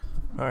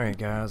Alright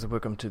guys,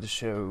 welcome to the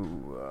show.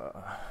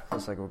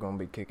 Looks like we're going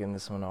to be kicking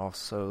this one off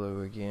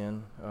solo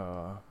again.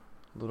 A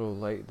little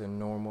late than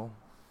normal.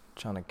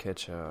 Trying to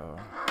catch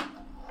a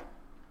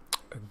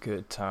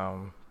good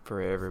time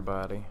for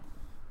everybody.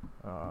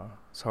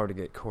 It's hard to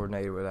get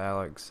coordinated with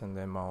Alex and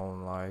then my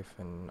own life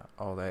and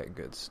all that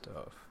good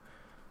stuff.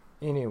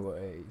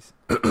 Anyways,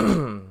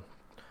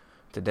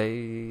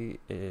 today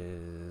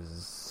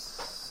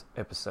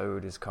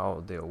episode is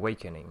called The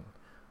Awakening.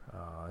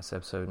 It's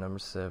episode number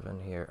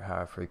 7 here at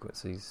High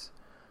Frequencies.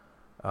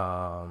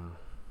 The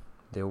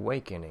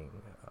Awakening.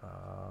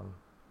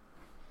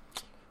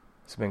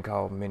 It's been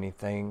called many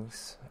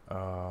things.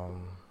 The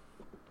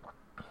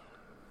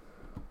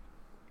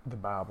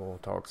Bible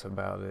talks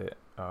about it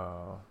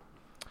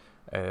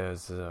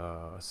as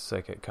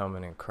second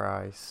coming in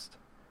Christ.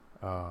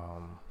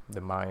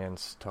 The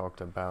Mayans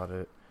talked about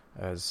it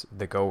as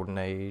the Golden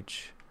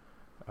Age.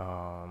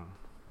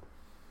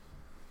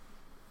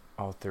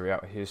 All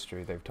throughout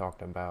history, they've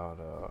talked about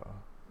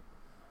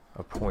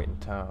a point in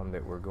time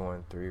that we're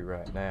going through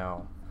right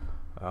now.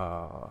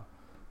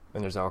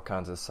 And there's all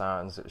kinds of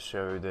signs that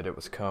show that it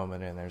was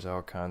coming, and there's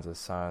all kinds of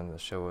signs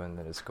that showing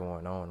that it's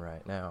going on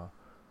right now.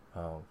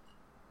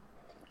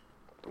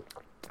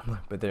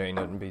 But there ain't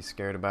nothing to be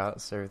scared about.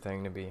 It's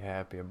everything to be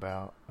happy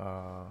about.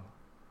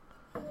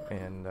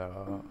 And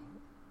I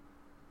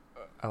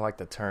like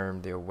the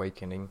term, the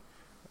awakening.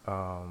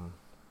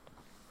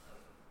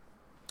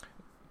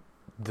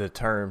 The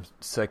term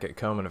second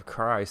coming of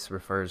Christ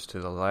refers to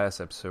the last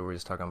episode where we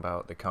was talking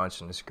about the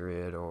consciousness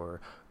grid or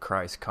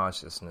Christ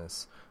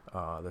consciousness.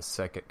 The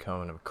second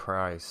coming of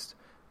Christ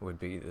would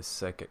be the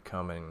second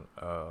coming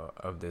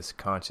of this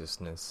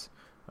consciousness.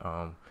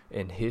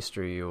 In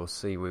history, you'll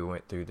see we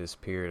went through this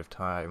period of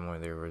time where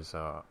there was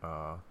a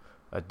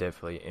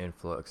definitely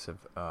influx of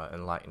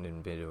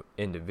enlightened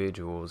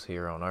individuals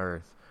here on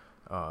earth,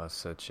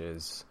 such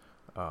as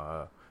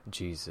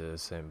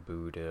Jesus and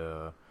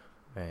Buddha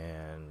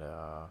and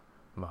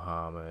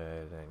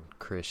Muhammad and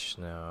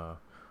Krishna,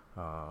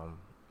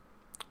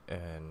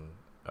 and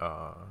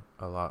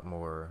a lot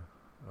more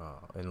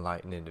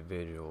enlightened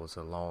individuals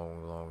a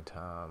long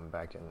time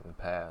back in the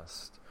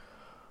past.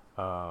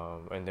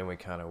 And then we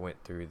kind of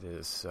went through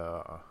this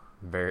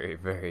very,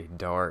 very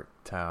dark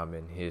time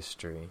in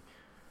history.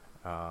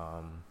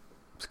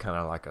 It's kind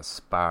of like a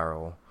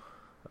spiral,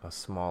 a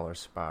smaller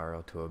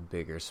spiral to a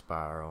bigger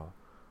spiral.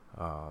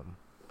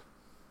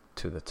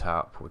 To the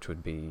top, which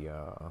would be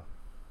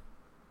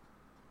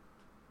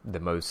the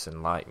most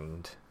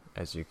enlightened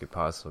as you could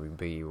possibly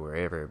be, where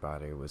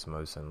everybody was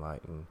most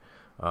enlightened.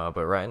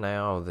 But right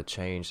now, the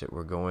change that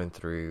we're going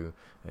through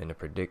and the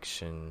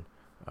prediction,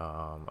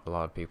 a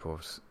lot of people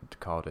have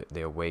called it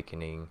the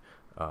awakening,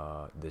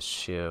 the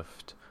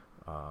shift.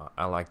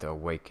 I like the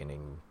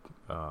awakening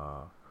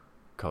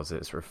because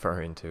it's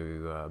referring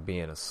to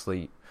being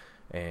asleep,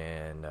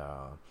 and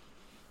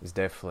it's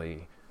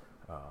definitely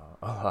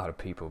a lot of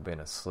people been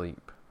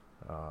asleep.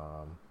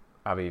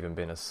 I've even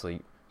been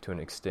asleep to an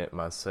extent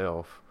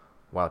myself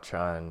while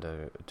trying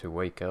to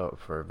wake up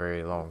for a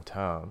very long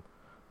time.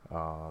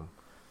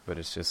 But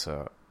it's just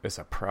it's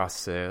a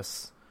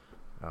process.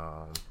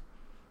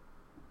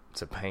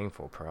 It's a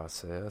painful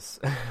process,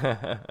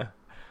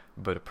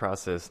 but a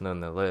process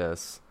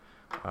nonetheless.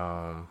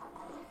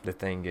 The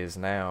thing is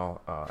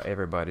now,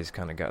 everybody's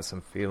kind of got some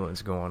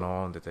feelings going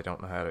on that they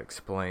don't know how to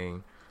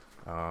explain.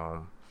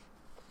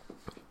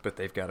 But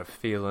they've got a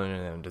feeling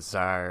and a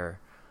desire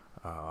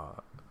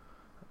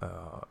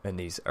and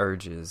these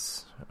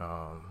urges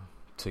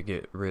to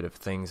get rid of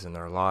things in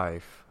their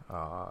life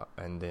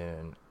and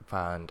then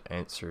find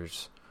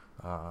answers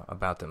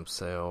about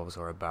themselves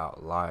or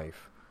about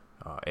life.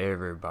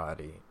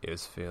 Everybody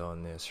is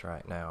feeling this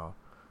right now,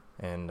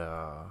 and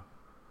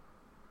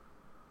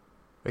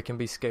it can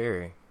be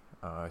scary,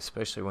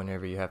 especially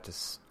whenever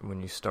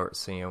when you start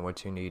seeing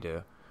what you need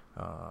to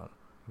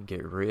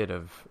get rid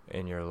of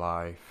in your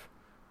life.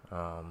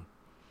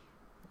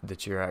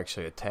 That you're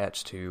actually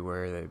attached to,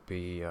 whether it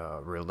be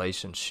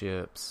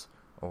relationships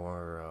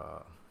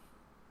or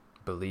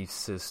belief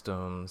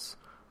systems,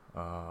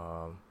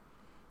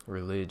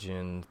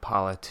 religion,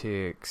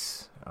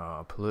 politics,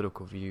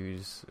 political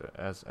views,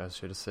 as I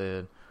should have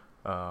said.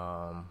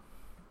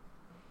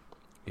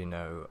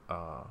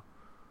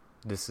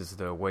 This is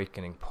the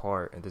awakening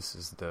part, and this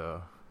is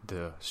the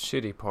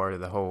shitty part of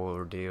the whole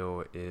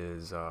ordeal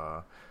is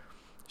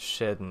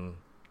shedding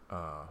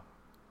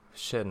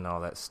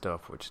all that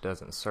stuff which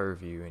doesn't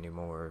serve you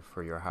anymore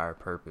for your higher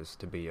purpose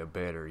to be a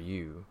better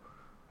you,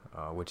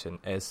 which in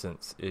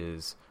essence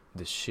is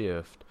the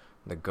shift,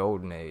 the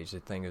golden age, the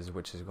thing is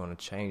which is going to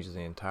change the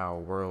entire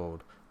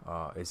world,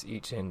 is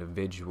each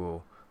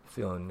individual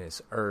feeling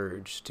this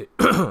urge to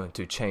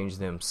to change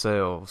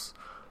themselves,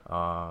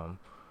 to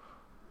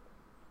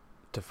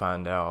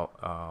find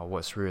out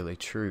what's really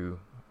true.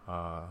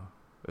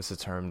 It's a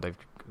term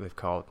they've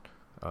called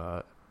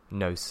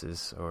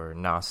Gnosis or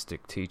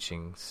Gnostic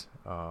teachings,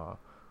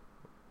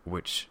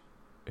 which,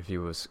 if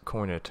you was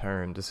coining a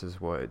term, this is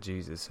what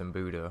Jesus and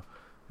Buddha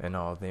and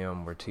all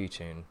them were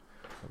teaching,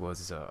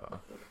 was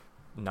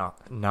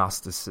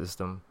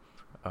Gnosticism,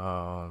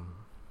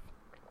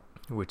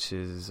 which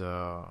is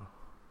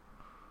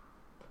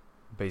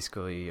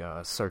basically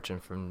searching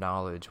for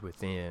knowledge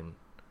within.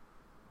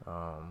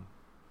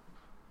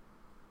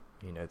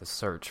 The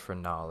search for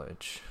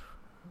knowledge,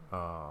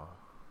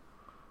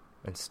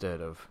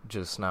 instead of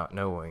just not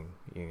knowing.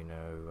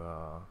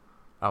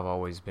 I've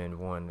always been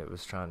one that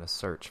was trying to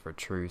search for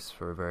truth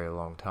for a very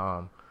long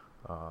time,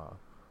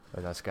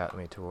 and that's got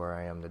me to where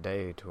I am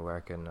today, to where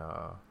I can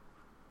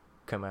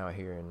come out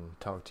here and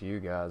talk to you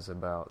guys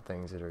about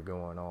things that are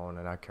going on,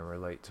 and I can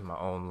relate to my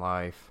own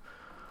life.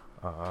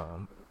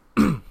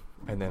 And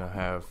then I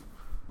have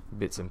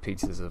bits and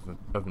pieces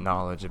of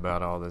knowledge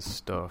about all this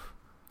stuff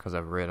because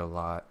I've read a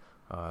lot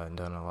and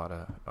done a lot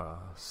of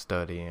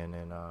studying,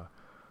 and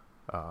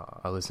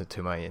I listen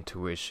to my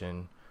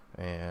intuition,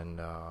 and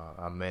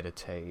I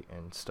meditate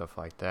and stuff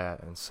like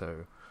that. And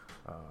so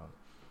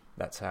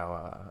that's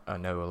how I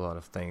know a lot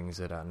of things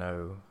that I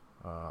know.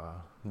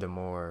 The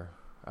more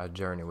I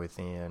journey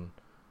within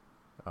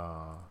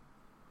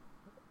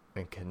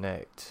and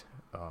connect,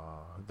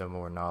 the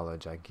more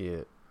knowledge I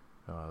get.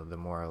 The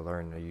more I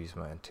learn to use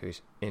my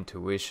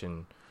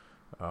intuition,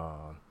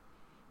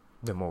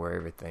 the more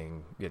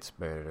everything gets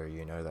better.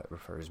 That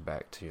refers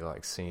back to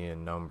like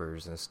seeing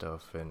numbers and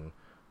stuff, and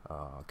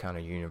kind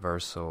of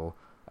universal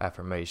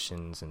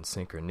affirmations and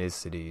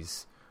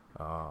synchronicities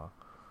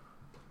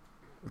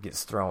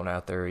gets thrown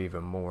out there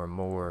even more and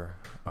more.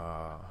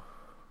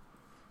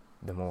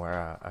 The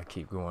more I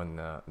keep going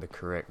the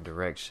correct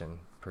direction,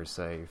 per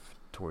se,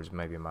 towards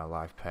maybe my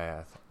life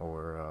path,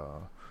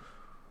 or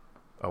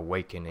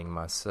awakening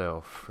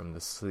myself from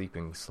the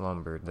sleeping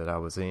slumber that I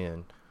was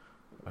in.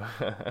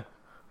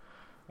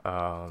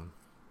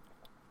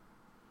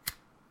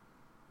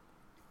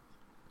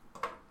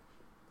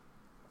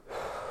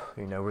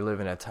 We're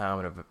living a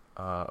time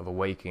of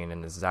awakening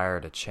and desire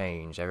to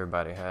change.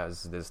 Everybody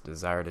has this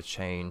desire to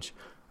change.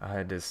 I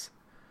had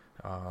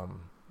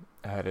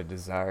a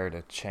desire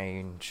to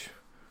change,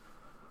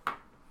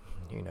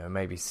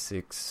 maybe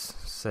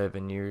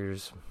 6-7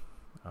 years.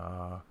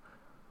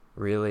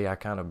 Really, I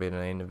kind of been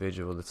an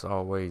individual that's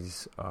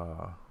always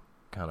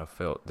kind of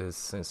felt this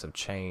sense of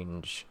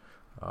change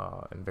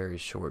in very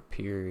short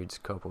periods,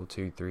 couple,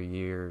 2-3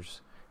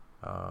 years.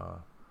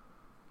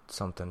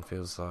 Something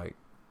feels like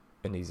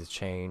it needs to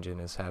change, and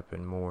it's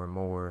happened more and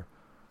more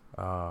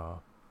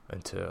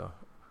until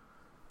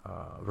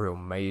real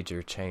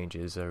major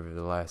changes over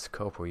the last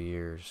couple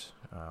years,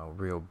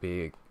 real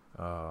big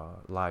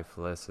life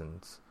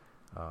lessons,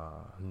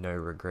 no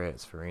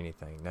regrets for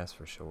anything, that's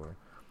for sure.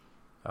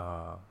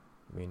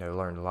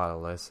 Learned a lot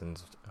of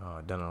lessons,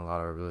 done a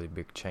lot of really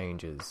big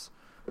changes,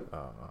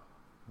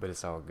 but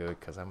it's all good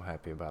because I'm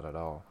happy about it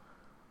all.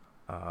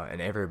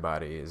 And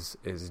everybody is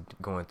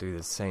going through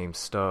the same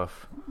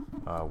stuff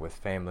with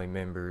family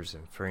members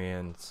and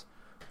friends,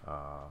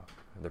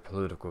 their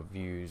political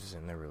views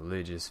and their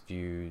religious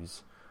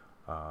views.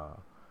 A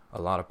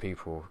lot of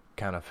people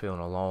kind of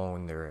feeling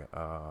alone.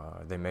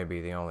 They may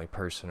be the only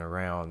person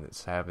around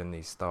that's having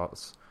these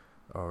thoughts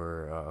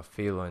or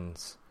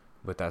feelings,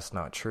 but that's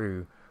not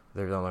true.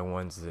 They're the only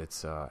ones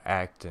that's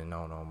acting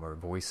on them or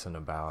voicing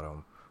about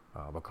them,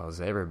 because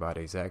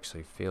everybody's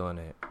actually feeling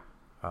it.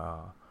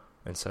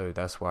 And so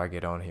that's why I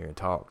get on here and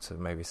talk, so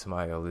maybe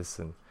somebody will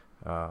listen,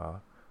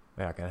 and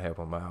I can help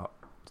them out.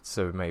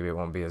 So maybe it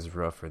won't be as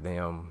rough for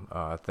them.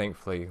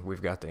 Thankfully,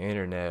 we've got the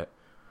internet.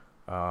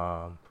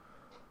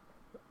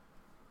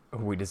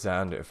 We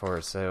designed it for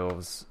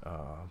ourselves,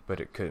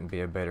 but it couldn't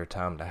be a better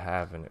time to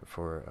having it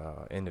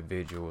for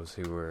individuals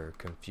who were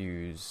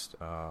confused,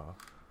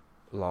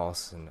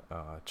 lost, and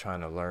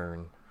trying to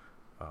learn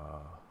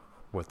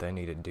what they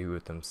need to do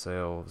with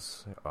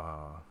themselves,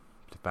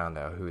 to find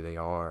out who they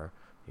are,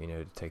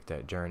 to take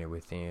that journey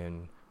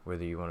within,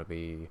 whether you want to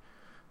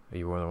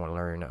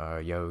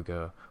learn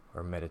yoga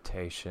or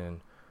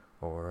meditation,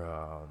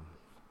 or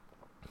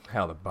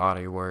how the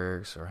body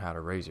works, or how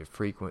to raise your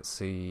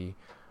frequency,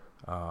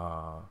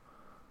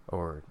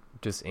 or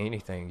just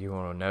anything you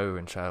want to know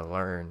and try to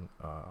learn.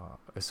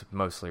 It's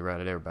mostly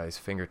right at everybody's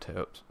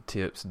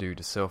fingertips due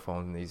to cell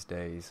phone these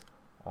days.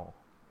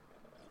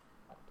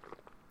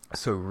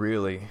 So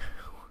really,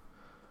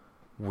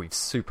 we've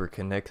super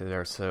connected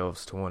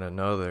ourselves to one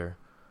another,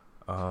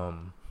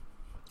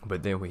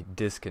 but then we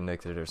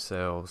disconnected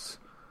ourselves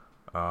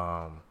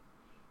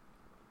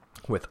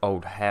with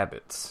old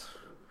habits.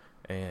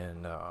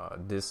 And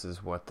this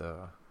is what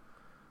the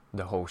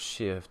whole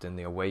shift and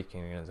the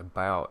awakening is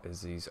about,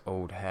 is these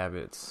old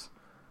habits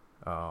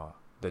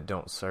that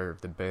don't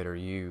serve the better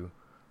you.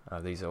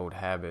 These old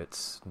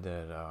habits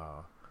that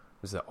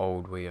is the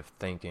old way of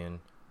thinking,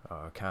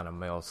 kind of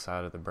male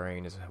side of the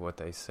brain is what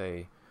they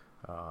say.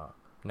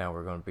 Now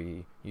we're going to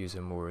be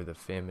using more of the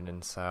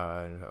feminine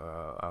side,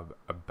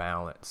 a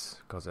balance,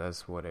 because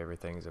that's what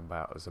everything's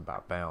about, is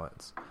about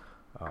balance.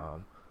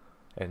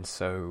 And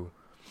so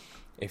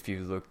if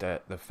you looked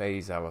at the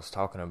phase I was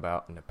talking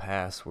about in the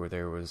past, where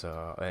there was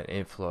an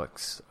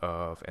influx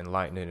of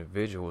enlightened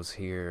individuals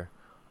here,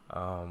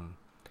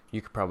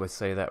 you could probably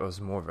say that was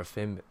more of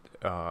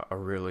a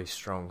really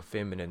strong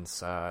feminine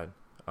side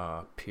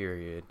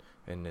period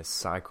in this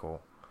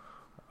cycle,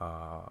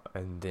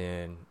 and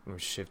then we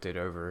shifted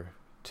over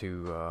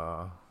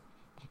to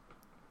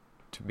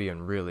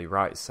being really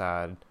right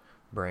side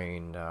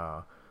brain,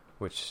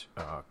 which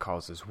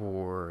causes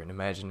war and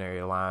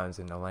imaginary lines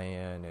in the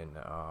land,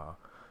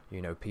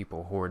 and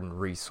people hoarding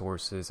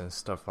resources and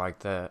stuff like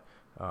that.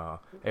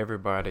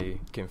 Everybody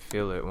can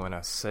feel it when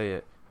I say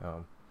it.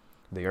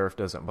 The earth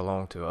doesn't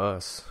belong to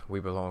us. We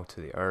belong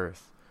to the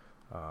earth.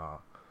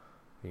 Part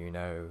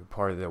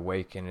of the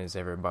awakening is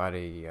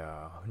everybody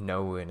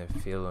knowing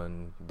and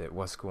feeling that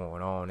what's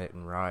going on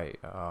isn't right,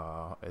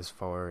 as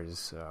far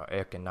as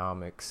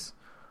economics,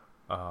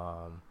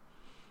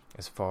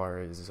 as far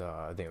as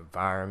the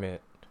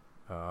environment.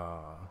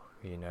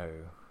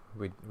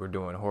 We're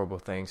doing horrible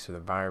things to the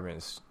environment.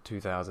 It's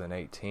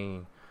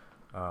 2018.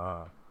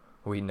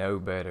 We know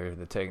better.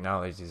 The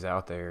technology's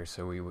out there,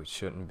 so we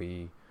shouldn't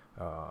be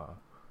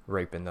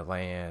raping the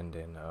land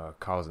and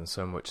causing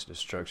so much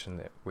destruction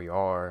that we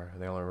are.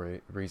 The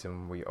only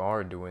reason we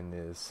are doing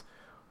this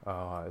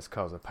is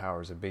because of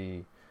powers that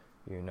be.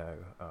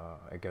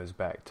 It goes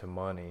back to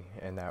money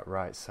and that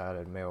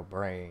right-sided male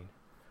brain.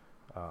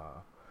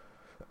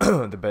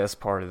 The best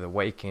part of the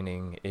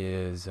awakening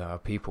is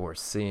people are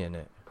seeing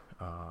it,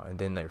 and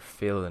then they're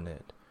feeling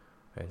it.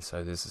 And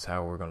so this is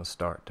how we're going to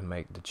start to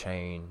make the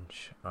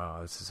change.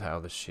 This is how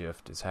the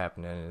shift is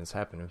happening, and it's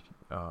happening.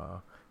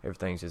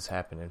 Everything's just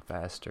happening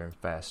faster and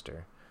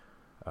faster.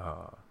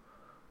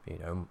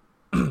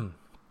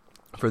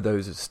 For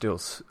those that's still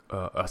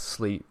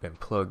asleep and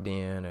plugged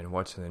in and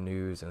watching the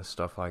news and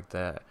stuff like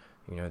that,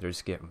 they're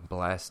just getting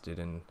blasted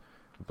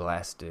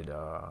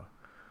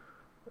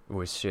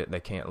with shit they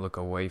can't look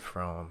away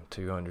from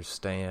to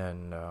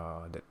understand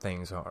that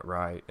things aren't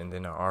right, and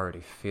then they're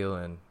already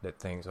feeling that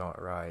things aren't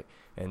right,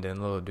 and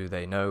then little do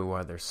they know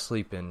while they're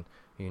sleeping,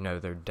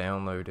 they're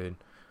downloaded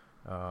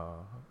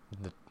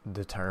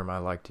the term I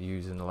like to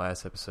use in the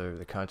last episode,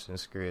 the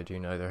consciousness grid.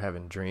 They're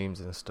having dreams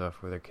and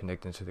stuff where they're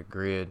connecting to the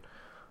grid.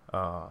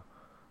 They're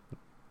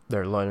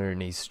learning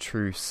these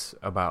truths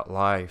about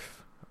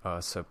life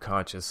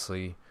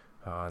subconsciously,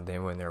 and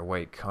then when they're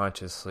awake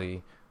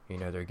consciously,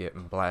 they're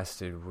getting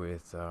blasted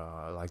with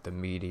like the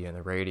media and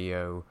the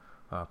radio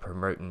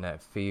promoting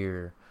that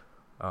fear,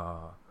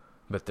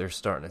 but they're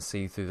starting to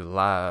see through the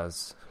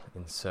lies.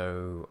 And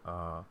so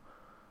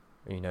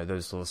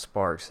those little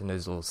sparks and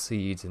those little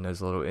seeds and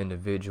those little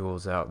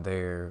individuals out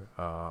there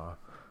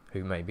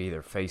who may be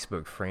their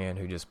Facebook friend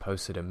who just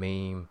posted a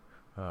meme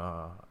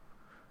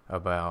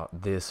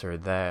about this or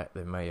that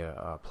may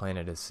have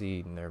planted a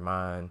seed in their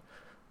mind,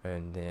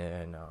 and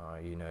then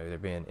they're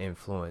being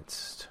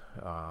influenced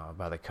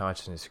by the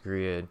consciousness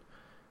grid,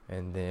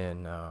 and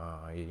then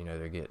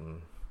they're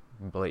getting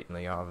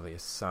blatantly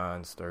obvious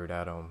signs thrown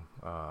at them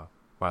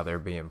while they're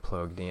being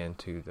plugged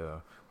into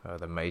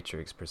the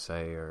matrix per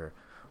se, or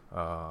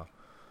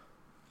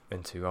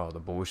into all the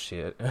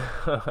bullshit.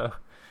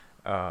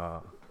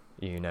 All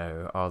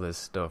this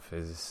stuff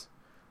is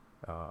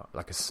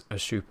like a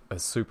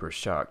super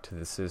shock to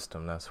the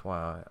system. That's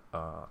why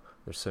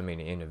there's so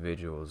many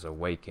individuals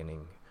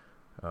awakening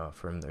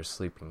from their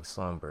sleeping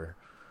slumber.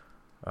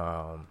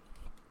 One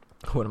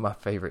of my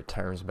favorite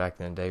terms back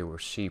in the day were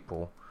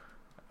sheeple,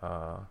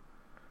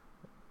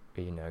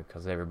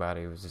 because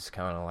everybody was just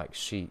kind of like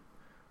sheep.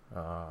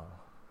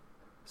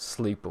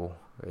 Sleeple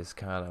is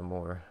kind of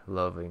more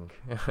loving.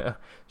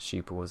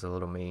 Sheeple was a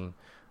little mean.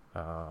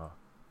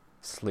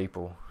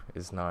 Sleeple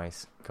is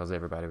nice because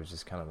everybody was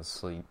just kind of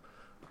asleep,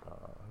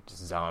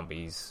 just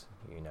zombies.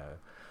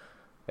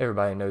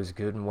 Everybody knows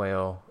good and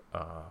well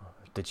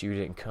that you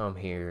didn't come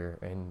here,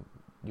 and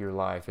your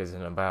life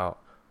isn't about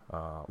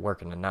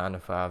working a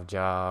 9-to-5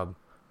 job,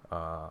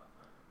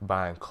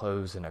 buying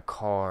clothes and a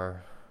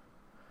car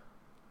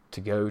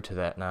to go to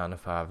that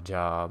 9-to-5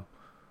 job,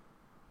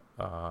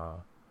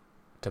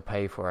 to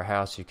pay for a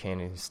house you can't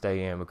even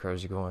stay in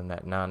because you're going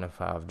that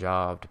 9-to-5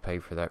 job to pay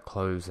for that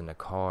clothes and the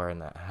car and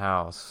that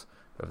house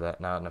of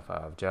that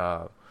 9-to-5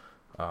 job.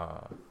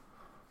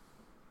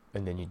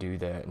 And then you do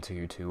that until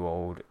you're too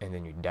old, and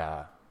then you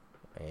die.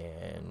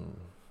 And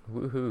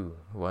woohoo,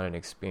 what an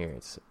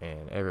experience.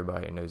 And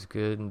everybody knows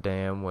good and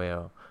damn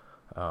well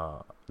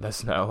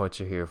that's not what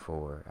you're here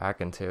for. I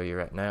can tell you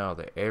right now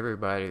that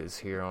everybody that's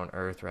here on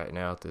Earth right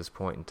now at this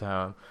point in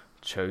time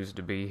chose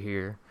to be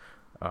here.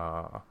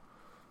 And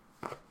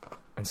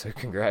so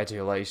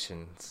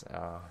congratulations.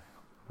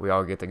 We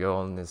all get to go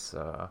on this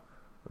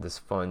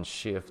fun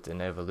shift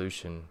and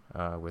evolution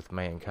with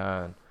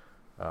mankind.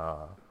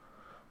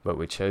 But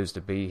we chose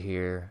to be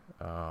here.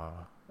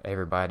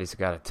 Everybody's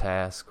got a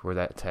task, where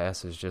that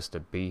task is just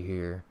to be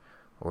here,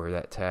 or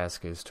that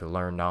task is to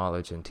learn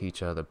knowledge and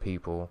teach other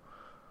people,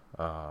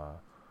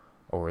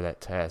 or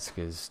that task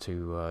is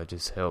to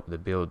just help to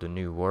build the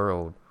new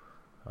world.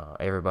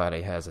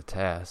 Everybody has a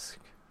task.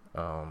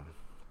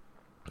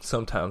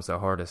 Sometimes the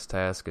hardest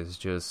task is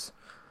just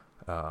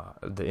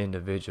the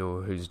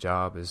individual whose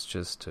job is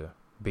just to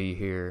be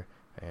here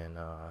and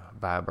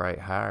vibrate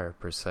higher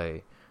per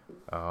se.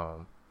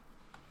 Um,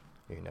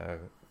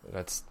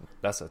 that's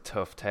a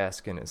tough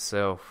task in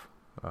itself.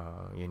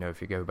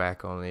 If you go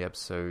back on the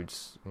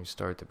episodes, you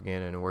start at the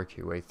beginning and work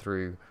your way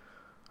through.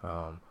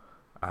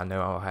 I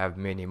know I'll have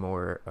many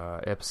more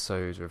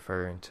episodes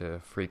referring to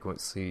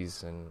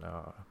frequencies and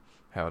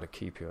how to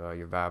keep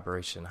your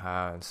vibration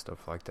high and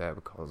stuff like that,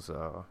 because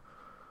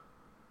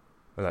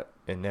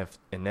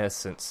in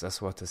essence,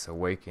 that's what this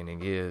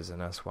awakening is, and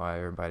that's why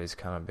everybody's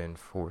kind of been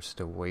forced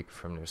to wake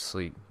from their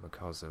sleep,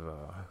 because of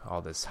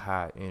all this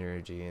high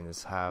energy and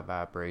this high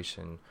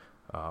vibration,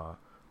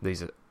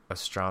 these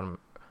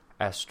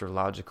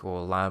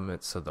astrological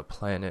alignments of the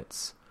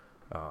planets,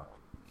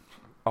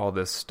 all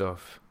this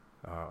stuff.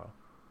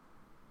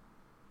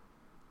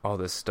 All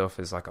this stuff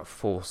is like a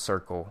full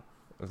circle.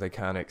 They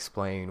kind of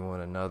explain one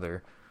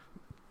another,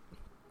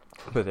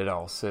 but it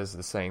all says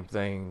the same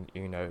thing,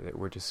 that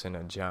we're just in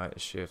a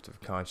giant shift of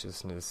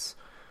consciousness,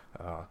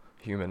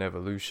 human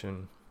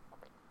evolution,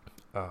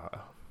 a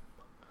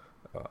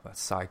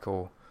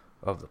cycle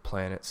of the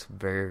planets,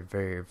 very,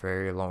 very,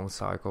 very long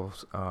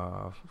cycles,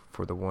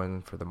 for the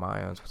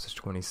Mayans, which is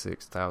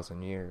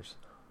 26,000 years.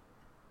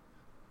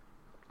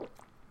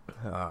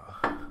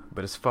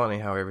 But it's funny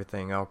how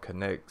everything all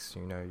connects.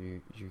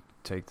 You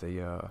take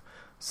the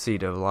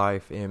seed of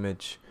life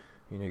image,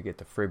 you get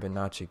the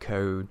Fibonacci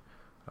code.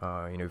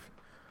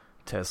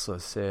 Tesla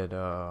said,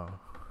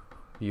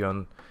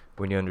 when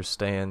you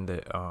understand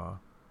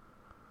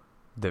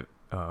that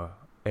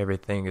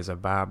everything is a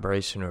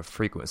vibration or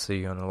frequency,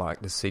 you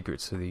unlock the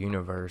secrets of the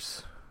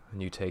universe.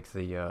 And you take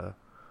the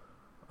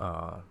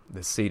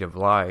seed of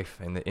life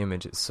and the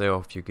image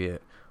itself, you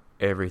get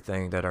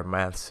everything that our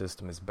math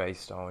system is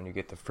based on. You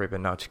get the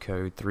Fibonacci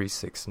code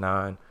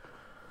 369.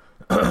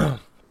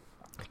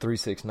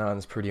 369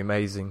 is pretty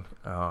amazing.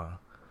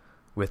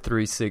 With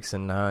 3, 6,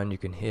 and 9, you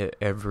can hit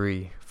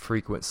every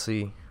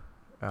frequency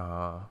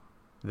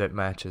that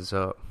matches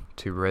up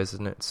to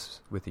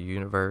resonance with the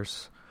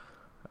universe,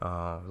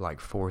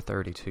 like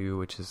 432,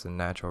 which is the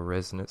natural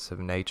resonance of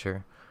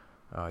nature.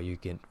 You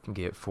can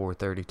get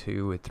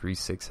 432 with 3,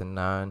 6, and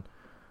 9.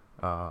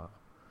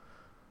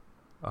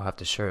 I'll have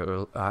to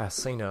share. I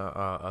seen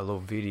a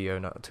little video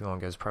not too long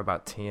ago. It's probably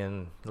about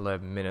 10,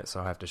 11 minutes.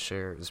 I'll have to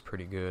share. It's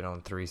pretty good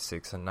on 3,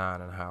 6, and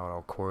 9 and how it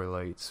all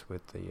correlates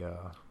with the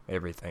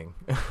everything.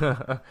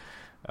 But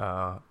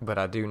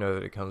I do know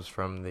that it comes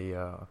from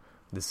the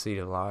seed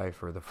of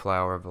life, or the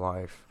flower of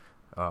life,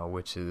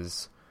 which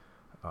is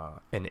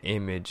an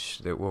image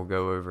that we'll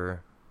go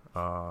over.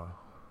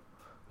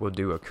 We'll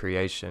do a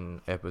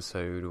creation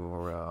episode,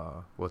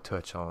 or we'll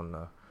touch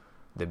on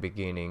the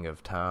beginning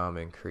of time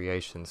and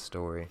creation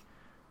story,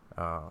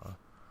 and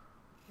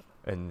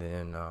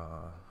then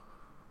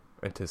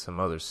into some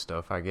other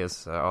stuff. I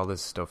guess all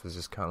this stuff is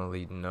just kind of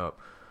leading up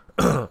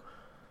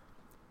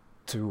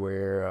to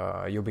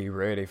where you'll be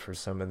ready for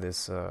some of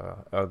this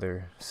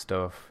other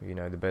stuff.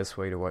 The best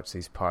way to watch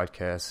these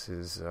podcasts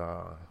is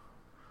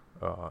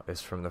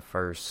from the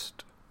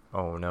first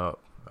on up.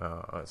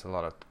 It's a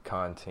lot of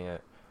content,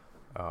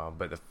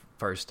 but the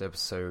first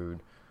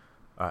episode,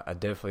 I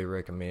definitely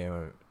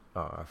recommend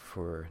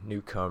for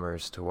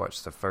newcomers to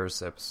watch the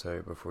first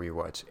episode before you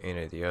watch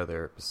any of the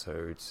other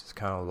episodes. It's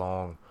kind of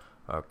long,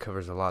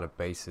 covers a lot of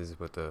bases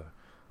with a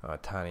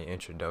tiny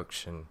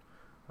introduction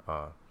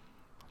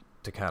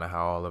to kind of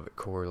how all of it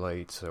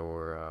correlates,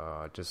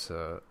 or just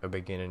a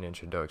beginning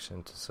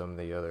introduction to some of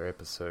the other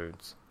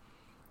episodes.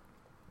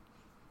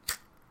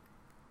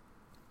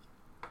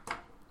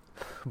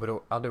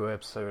 But I'll do an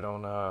episode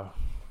on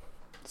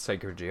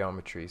sacred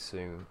geometry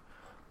soon.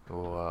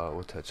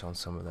 We'll touch on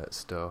some of that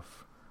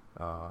stuff.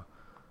 I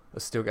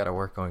still got to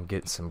work on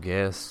getting some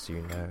guests.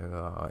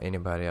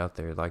 Anybody out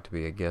there who'd like to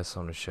be a guest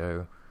on the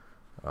show,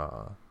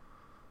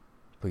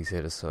 please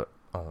hit us up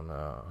on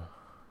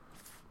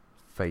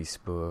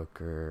Facebook,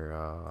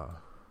 or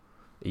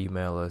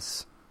email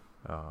us.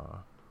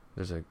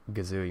 There's a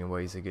gazillion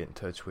ways to get in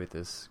touch with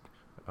us.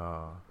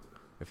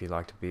 If you'd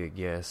like to be a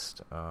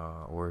guest,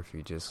 or if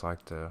you just like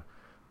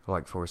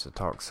for us to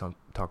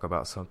talk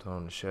about something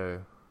on the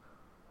show.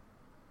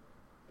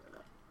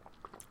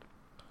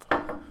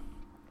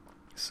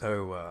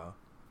 So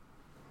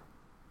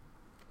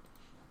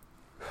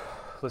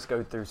let's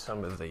go through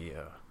some of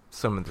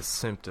the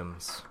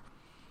symptoms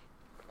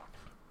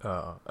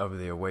of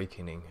the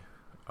awakening.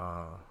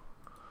 Well,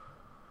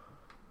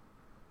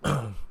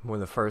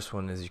 the first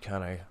one is you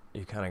kind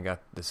of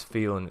got this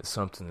feeling that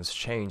something has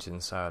changed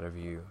inside of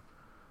you.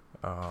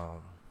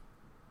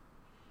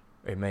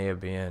 It may have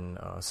been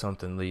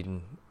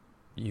something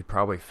you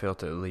probably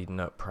felt it leading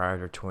up prior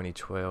to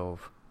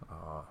 2012.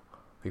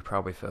 You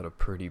probably felt a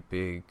pretty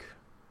big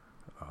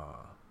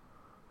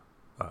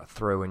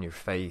throw in your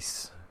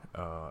face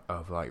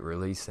of like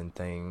releasing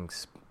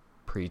things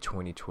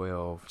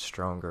pre-2012,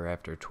 stronger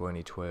after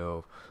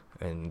 2012,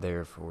 and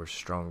therefore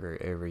stronger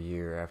every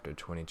year after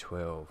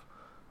 2012.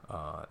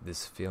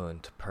 This feeling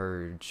to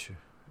purge,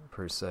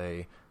 per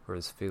se, or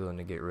this feeling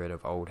to get rid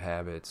of old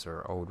habits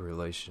or old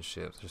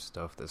relationships or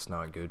stuff that's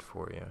not good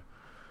for you.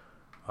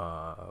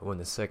 When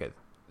the second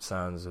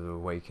signs of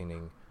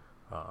awakening,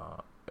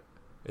 uh,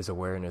 is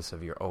awareness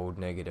of your old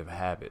negative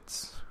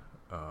habits.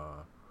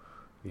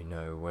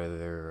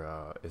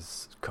 Whether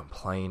it's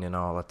complaining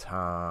all the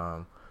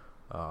time,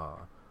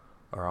 or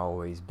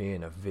always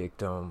being a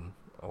victim,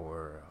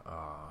 or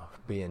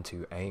being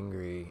too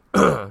angry,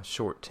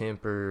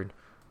 short-tempered,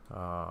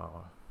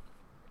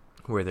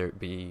 whether it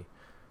be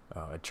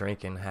a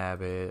drinking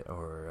habit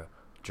or a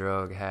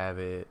drug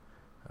habit,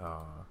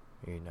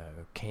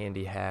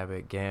 candy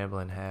habit,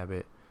 gambling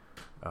habit,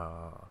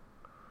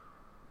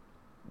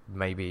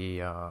 maybe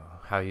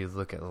how you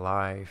look at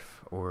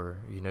life, or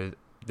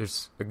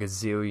there's a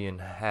gazillion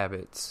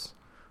habits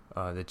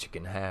that you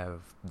can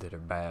have that are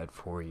bad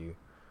for you,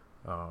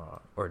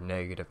 or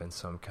negative in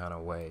some kind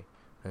of way.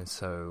 And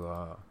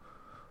so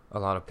a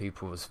lot of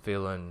people was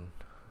feeling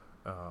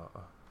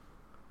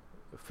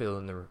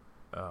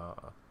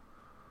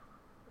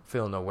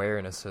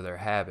awareness of their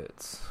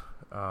habits,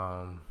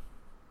 and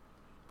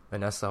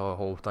that's the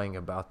whole thing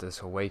about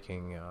this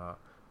awakening.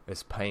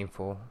 It's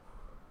painful.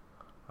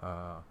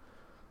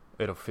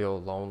 It'll feel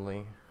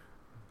lonely,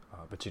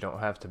 but you don't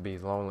have to be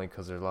lonely,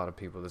 because there's a lot of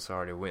people that's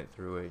already went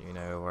through it,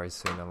 already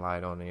seen the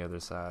light on the other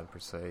side, per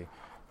se.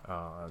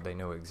 They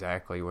know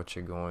exactly what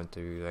you're going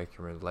through. They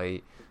can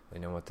relate. They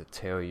know what to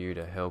tell you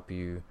to help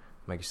you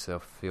make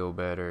yourself feel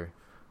better,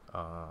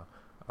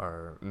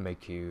 or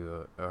make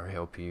you, or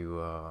help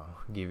you,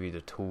 give you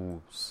the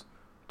tools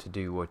to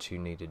do what you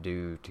need to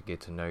do to get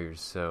to know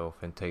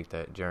yourself and take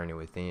that journey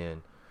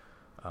within,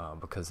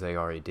 because they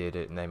already did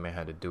it, and they may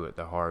have to do it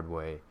the hard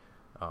way.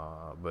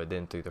 But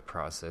then through the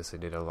process, they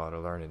did a lot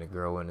of learning and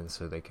growing, and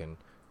so they can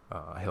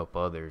help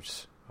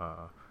others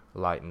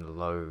lighten the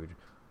load,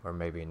 or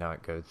maybe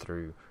not go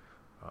through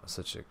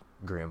such a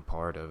grim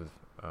part of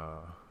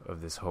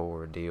this whole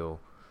ordeal.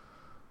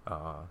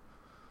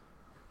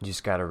 You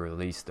just got to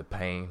release the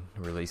pain,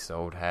 release the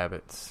old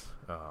habits,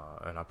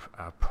 and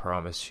I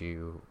promise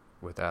you,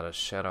 without a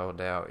shadow of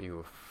doubt, you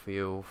will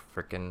feel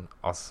freaking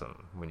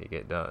awesome when you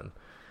get done.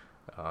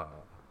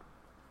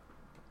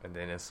 And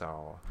then it's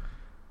all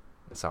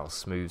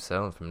smooth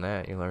sailing from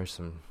that. You learn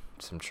some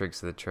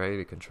tricks of the trade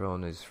of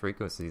controlling these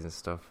frequencies and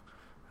stuff,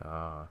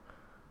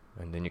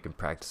 and then you can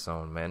practice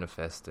on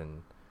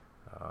manifesting,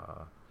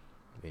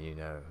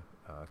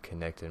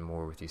 connecting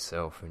more with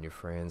yourself and your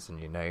friends and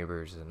your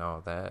neighbors and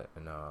all that.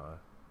 And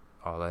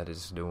all that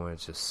is doing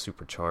is just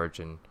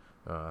supercharging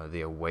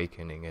the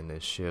awakening, and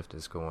this shift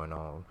is going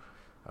on.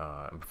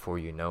 And before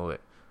you know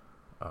it,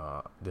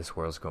 this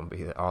world's going to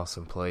be the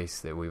awesome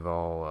place that we've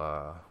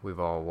all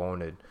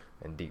wanted,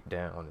 and deep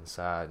down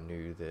inside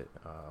knew that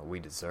we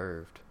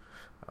deserved.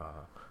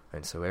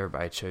 And so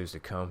everybody chose to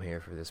come here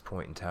for this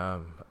point in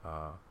time,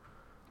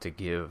 to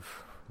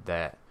give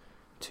that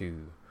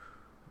to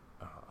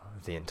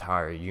the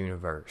entire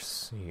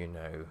universe,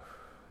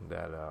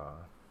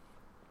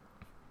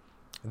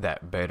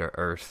 that better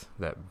earth,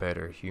 that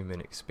better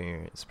human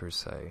experience, per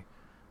se.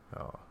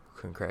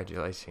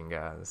 Congratulations,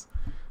 guys.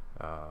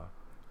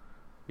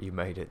 You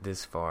made it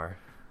this far.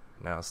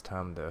 Now it's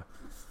time to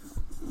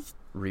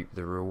reap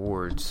the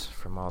rewards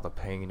from all the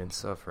pain and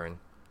suffering.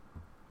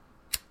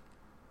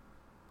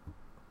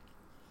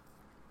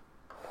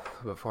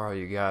 But for all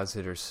you guys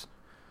that are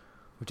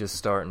just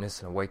starting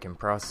this awakening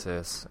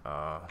process,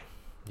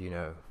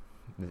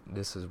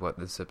 this is what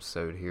this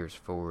episode here is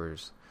for,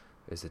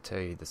 is to tell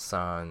you the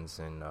signs,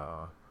 and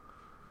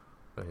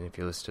if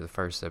you listen to the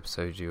first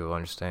episode, you'll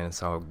understand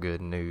it's all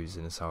good news,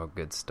 and it's all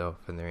good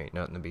stuff, and there ain't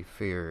nothing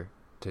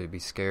to be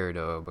scared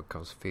of,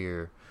 because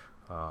fear,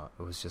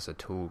 it was just a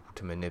tool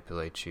to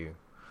manipulate you.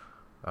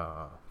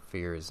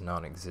 Fear is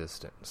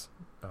non-existence.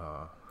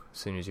 As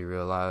soon as you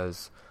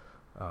realize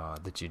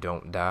that you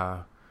don't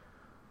die,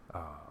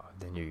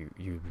 then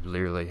you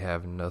literally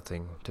have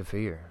nothing to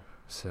fear.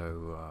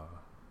 So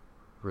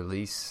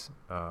release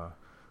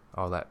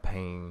all that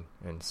pain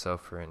and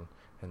suffering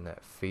and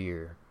that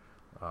fear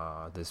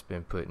that's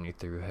been putting you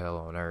through hell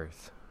on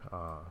earth,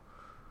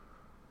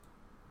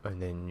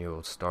 and then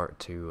you'll start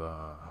to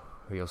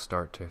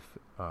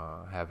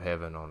have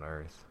heaven on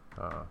earth,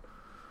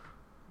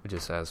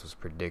 just as was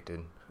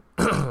predicted.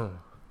 And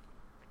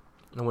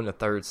when the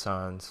third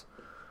signs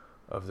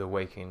of the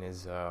awakening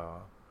is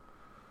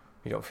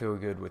you don't feel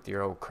good with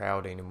your old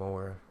crowd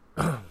anymore.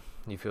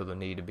 You feel the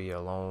need to be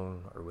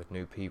alone or with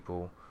new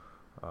people.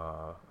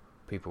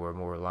 People are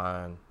more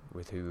aligned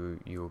with who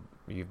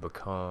you've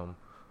become,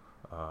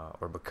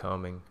 or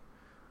becoming.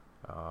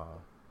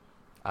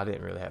 I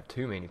didn't really have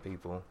too many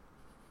people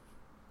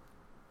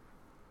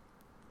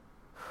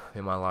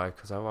in my life,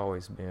 because I've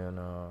always been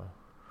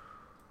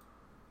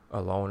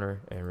a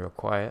loner and real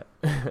quiet.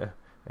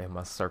 And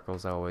my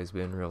circle's always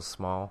been real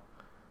small.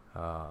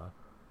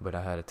 But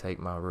I had to take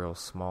my real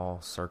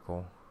small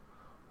circle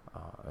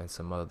and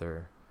some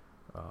other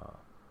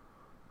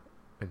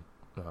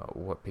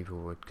what people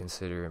would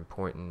consider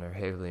important or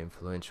heavily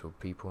influential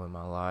people in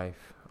my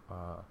life,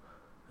 and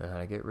I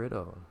had to get rid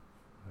of them.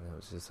 And it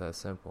was just that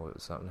simple. It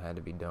was something that had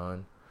to be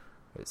done.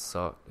 It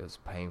sucked. It was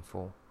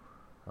painful.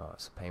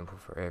 It's painful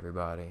for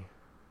everybody.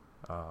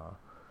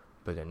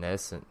 But in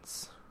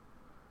essence,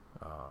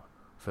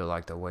 feel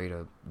like the weight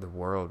of the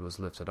world was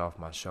lifted off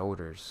my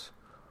shoulders.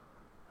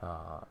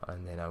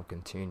 And then I would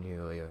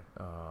continually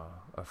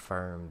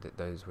affirm that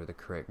those were the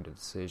correct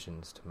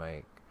decisions to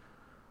make.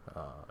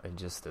 And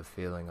just the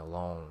feeling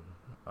alone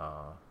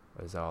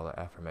is all the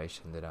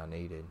affirmation that I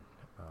needed.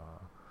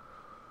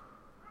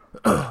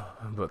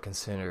 But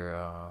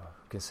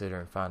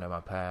considering finding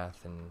my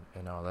path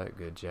and all that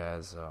good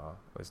jazz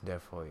was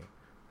definitely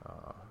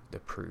the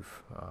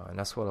proof. And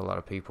that's what a lot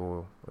of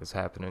people was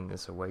happening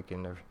this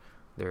awakening.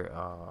 They're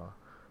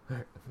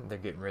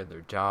getting rid of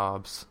their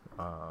jobs,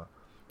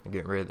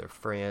 getting rid of their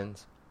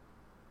friends,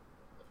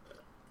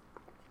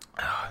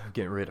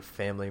 getting rid of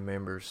family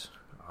members,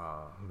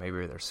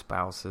 maybe their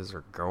spouses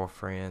or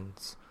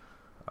girlfriends.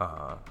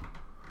 And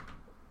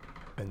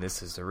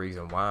this is the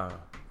reason why.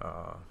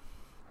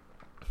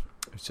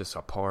 It's just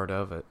a part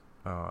of it.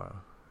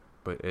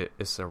 But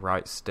it's the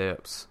right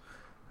steps.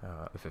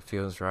 If it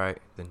feels right,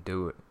 then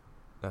do it.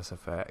 That's a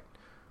fact.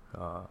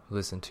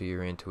 Listen to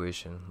your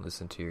intuition.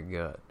 Listen to your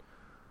gut.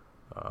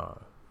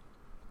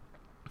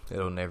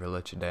 It'll never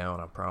let you down,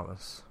 I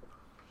promise.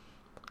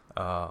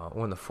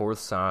 One of the fourth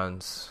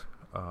signs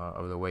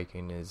of the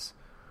awakening is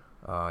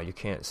you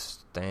can't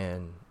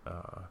stand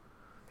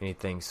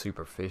anything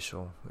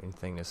superficial,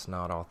 anything that's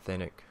not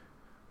authentic,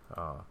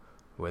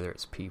 whether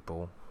it's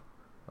people,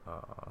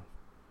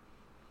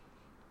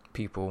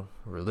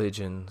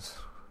 religions,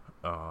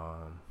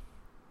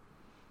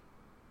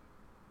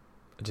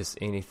 just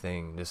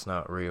anything that's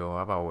not real.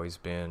 I've always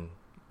been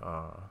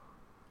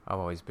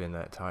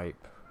that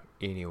type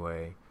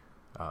anyway.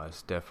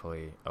 It's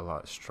definitely a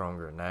lot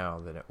stronger now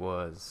than it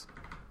was.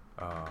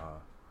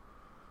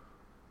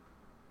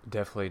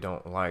 Definitely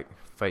don't like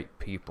fake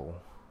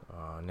people.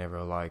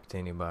 Never liked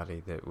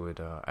anybody that would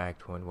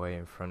act one way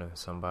in front of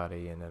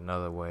somebody and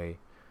another way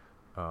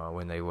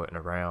when they wasn't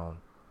around.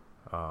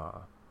 I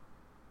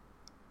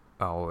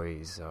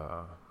always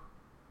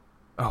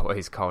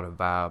caught a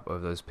vibe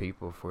of those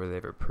people before they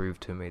ever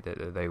proved to me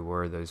that they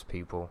were those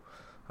people.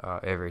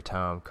 Every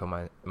time,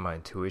 my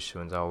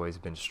intuition's always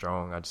been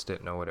strong. I just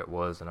didn't know what it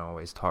was, and I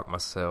always talked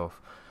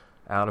myself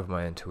out of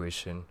my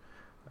intuition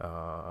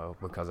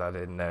because I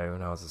didn't know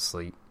and I was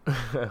asleep.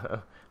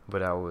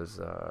 But I was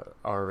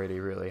already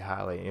really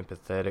highly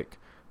empathetic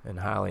and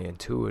highly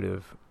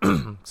intuitive,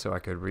 so I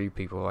could read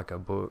people like a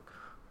book.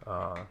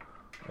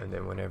 And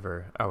then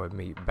whenever I would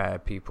meet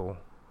bad people,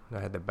 I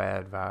had the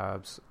bad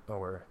vibes,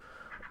 or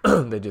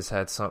they just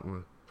had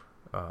something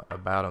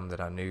about them that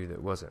I knew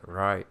that wasn't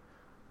right.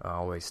 I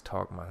always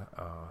talked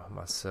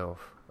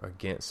myself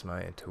against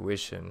my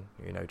intuition,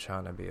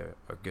 trying to be a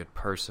good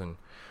person.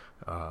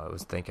 I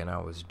was thinking I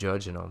was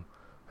judging them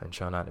and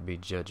trying not to be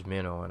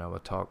judgmental, and I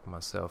would talk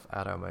myself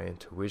out of my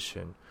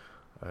intuition,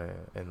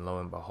 and lo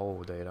and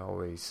behold, they'd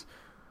always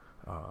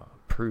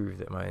prove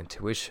that my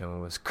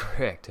intuition was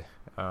correct.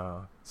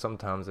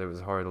 Sometimes there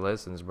was hard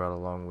lessons brought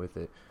along with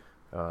it.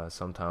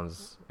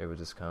 Sometimes it was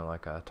just kind of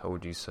like I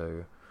told you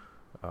so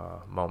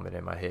moment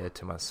in my head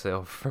to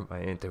myself from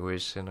my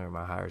intuition or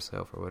my higher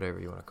self or whatever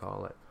you want to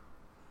call it.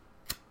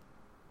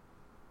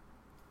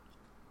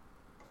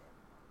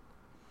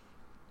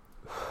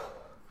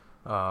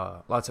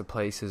 Lots of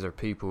places or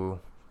people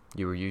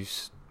you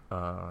used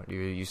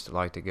to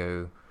like to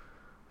go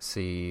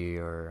see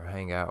or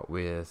hang out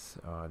with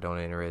don't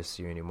interest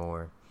you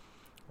anymore.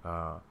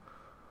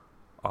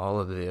 All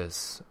of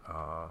this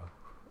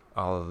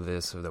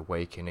of the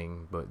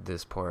awakening, but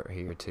this part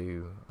here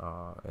too,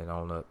 and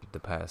on the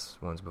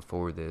past ones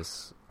before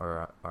this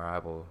are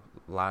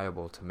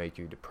liable to make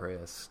you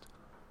depressed.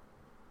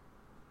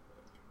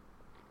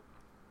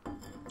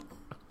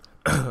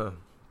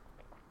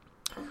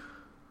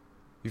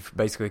 You've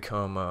basically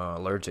become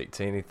allergic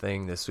to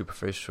anything that's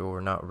superficial or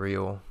not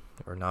real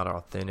or not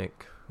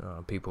authentic.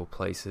 People,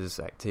 places,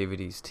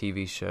 activities,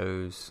 TV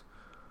shows.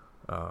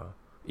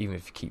 Even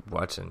if you keep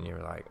watching,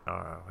 you're like,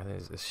 oh, what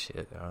is this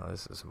shit? Oh,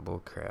 this is some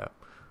bull crap.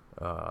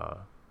 I've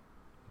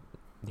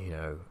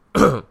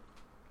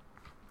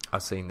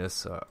seen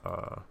this.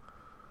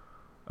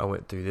 I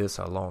went through this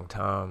a long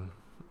time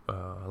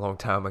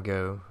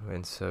ago,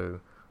 and so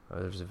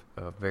there's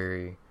a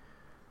very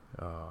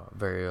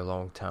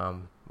long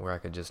time where I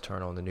could just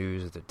turn on the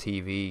news or the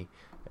TV,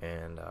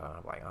 and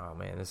I'm like, oh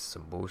man, this is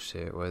some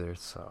bullshit. Whether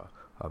it's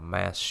a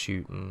mass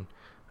shooting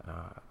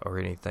or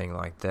anything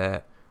like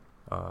that,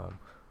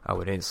 I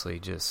would instantly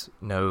just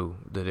know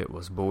that it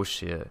was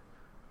bullshit,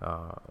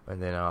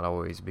 and then I'd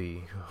always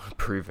be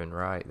proven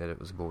right that it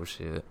was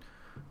bullshit.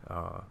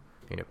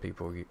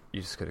 People you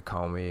just could have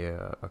called me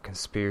a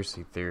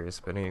conspiracy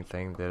theorist, but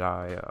anything that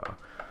I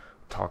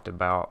talked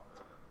about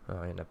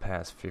in the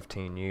past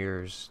 15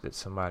 years that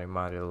somebody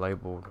might have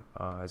labeled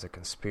as a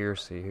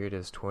conspiracy, here it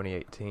is,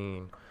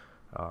 2018,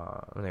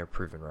 and they're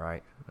proven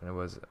right. And it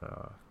was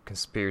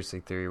conspiracy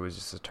theory was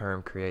just a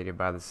term created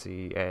by the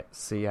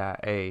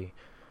CIA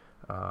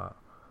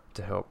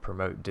to help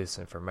promote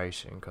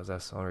disinformation, because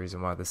that's the only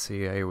reason why the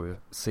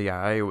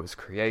CIA was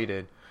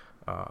created,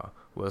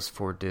 was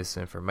for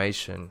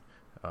disinformation.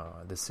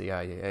 The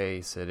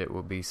CIA said it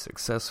will be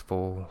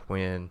successful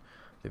when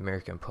the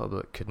American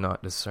public could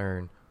not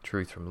discern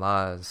truth from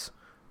lies.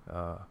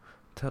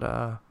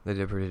 Ta-da! They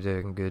did a pretty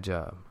dang good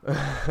job.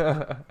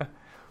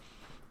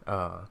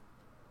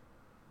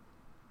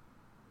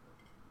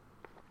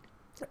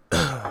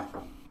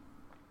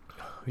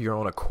 You're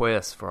on a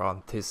quest for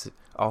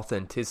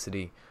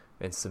authenticity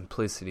and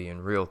simplicity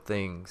and real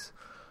things.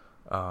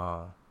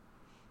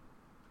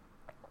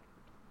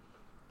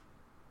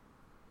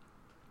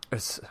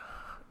 It's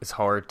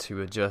hard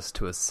to adjust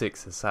to a sick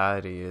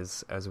society,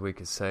 as we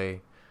could say.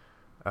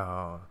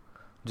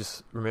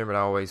 Just remember to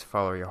always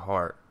follow your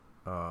heart.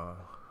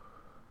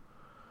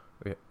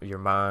 Your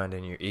mind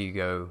and your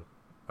ego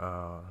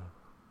can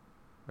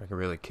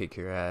really kick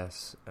your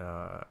ass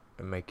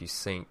and make you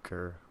sink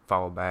or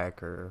fall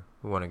back or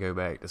want to go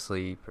back to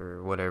sleep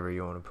or whatever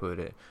you want to put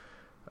it.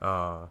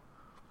 Because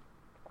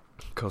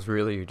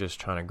really you're just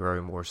trying to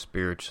grow more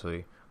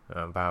spiritually,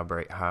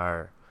 vibrate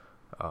higher.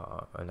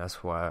 And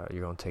that's why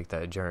you're going to take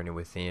that journey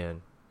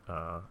within.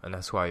 And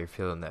that's why you're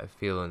feeling that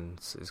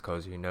feelings, is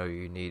because you know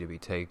you need to be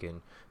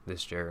taking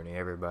this journey.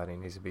 Everybody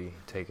needs to be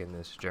taking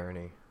this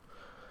journey.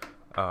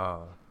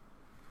 And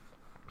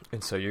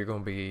so you're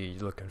going to be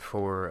looking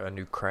for a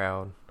new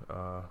crowd.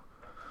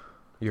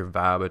 Your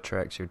vibe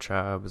attracts your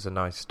tribe is a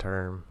nice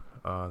term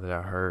that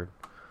I heard.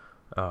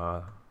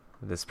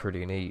 That's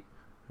pretty neat.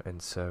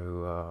 And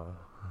so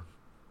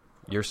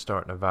you're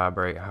starting to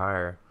vibrate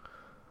higher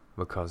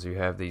because you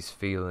have these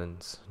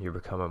feelings. You're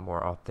becoming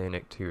more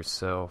authentic to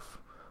yourself,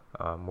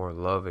 more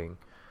loving.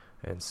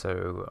 And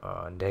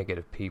so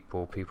negative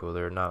people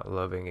that are not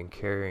loving and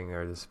caring,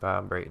 are just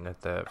vibrating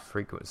at that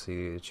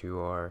frequency that you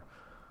are.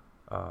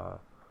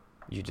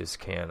 You just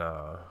can't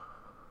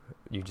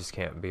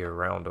be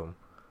around them.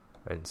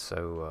 And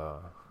so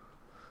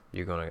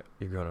you're gonna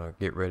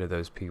get rid of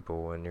those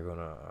people, and you're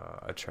gonna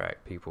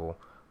attract people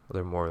that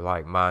are more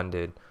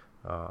like-minded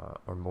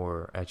or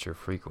more at your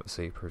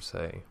frequency per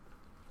se.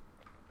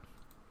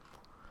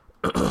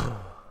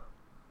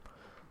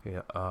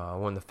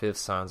 One of the fifth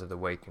signs of the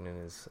awakening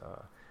is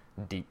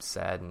deep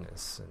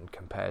sadness and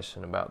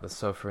compassion about the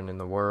suffering in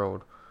the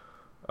world.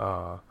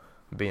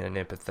 Being an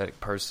empathetic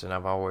person,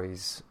 I've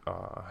always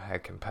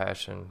had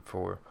compassion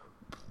for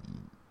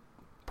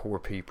poor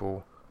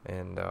people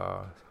and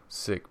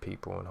sick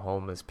people and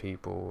homeless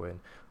people and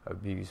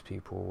abused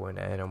people and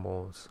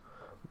animals.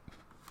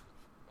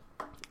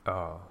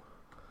 A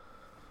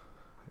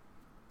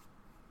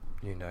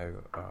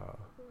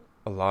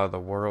lot of the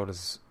world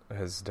has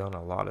done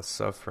a lot of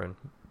suffering.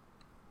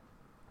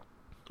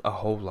 A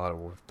whole lot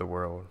of the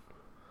world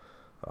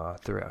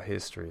throughout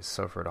history has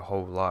suffered a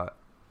whole lot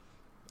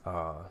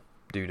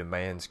due to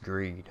man's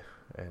greed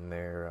and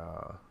their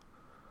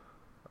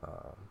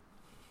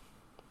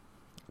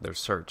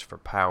search for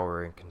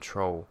power and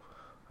control.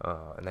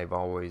 And they've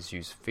always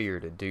used fear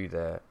to do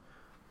that.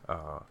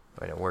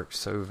 And it works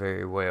so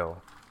very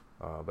well.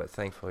 But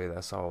thankfully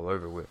that's all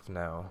over with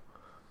now.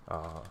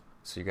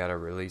 So you got to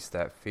release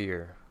that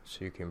fear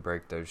so you can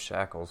break those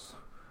shackles.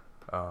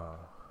 But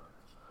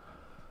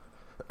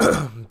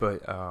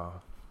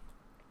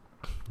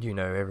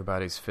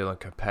everybody's feeling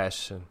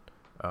compassion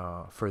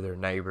for their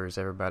neighbors.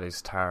 Everybody's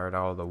tired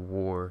of all the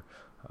war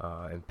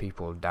and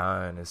people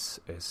dying. It's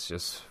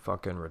just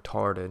fucking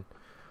retarded.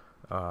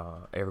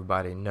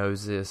 Everybody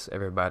knows this.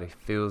 Everybody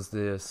feels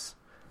this.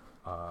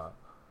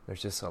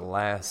 There's just a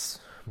last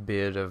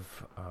bit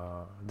of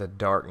the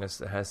darkness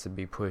that has to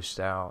be pushed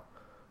out.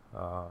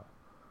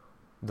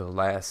 The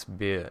last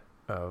bit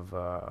of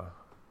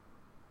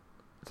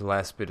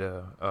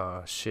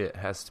shit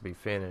has to be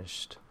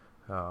finished.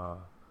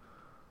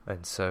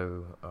 And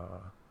so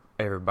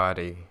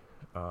everybody,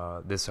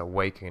 this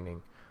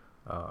awakening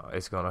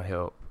is going to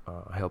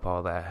help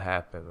all that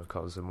happen,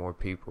 because the more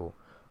people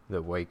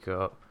that wake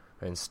up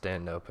and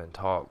stand up and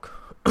talk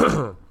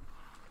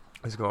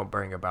is going to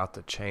bring about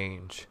the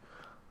change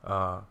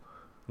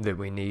that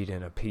we need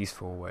in a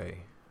peaceful way,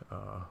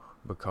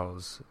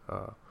 because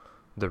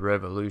the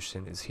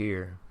revolution is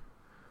here,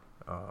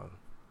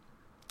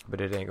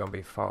 but it ain't going to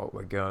be fought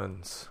with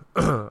guns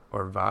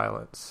or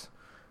violence.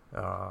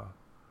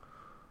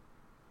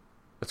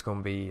 It's going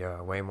to be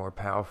way more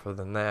powerful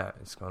than that.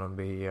 It's going to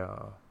be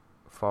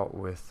fought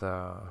with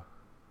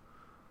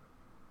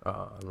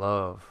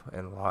love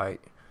and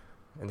light,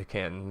 and there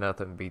can't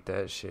nothing beat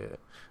that shit.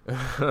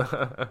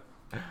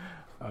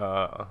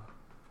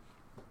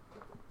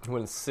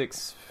 When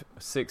six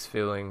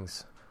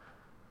feelings,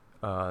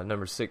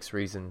 number 6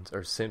 reasons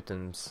or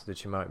symptoms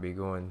that you might be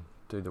going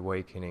through the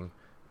awakening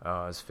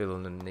is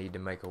feeling the need to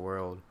make a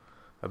world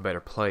a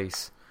better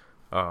place.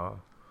 I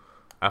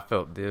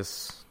felt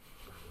this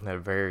at a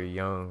very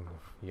young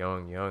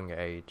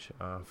age.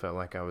 I felt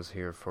like I was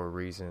here for a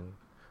reason.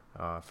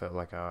 I felt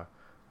like I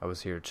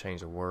was here to change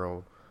the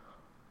world.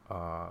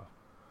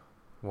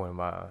 One of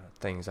my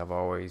things I've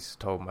always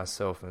told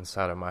myself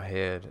inside of my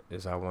head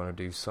is I want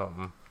to do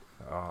something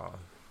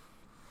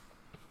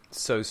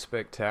so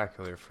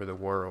spectacular for the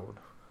world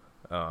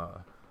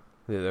that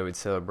they would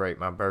celebrate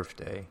my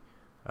birthday.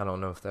 I don't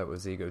know if that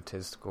was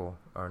egotistical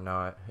or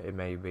not. It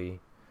may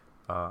be.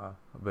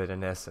 But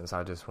in essence,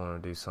 I just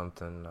want to do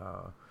something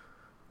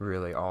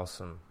really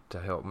awesome to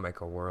help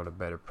make our world a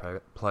better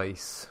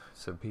place,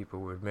 so people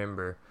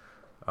remember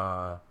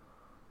that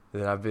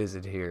I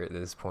visit here at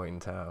this point in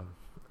time.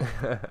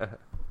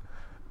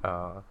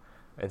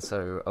 And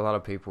so a lot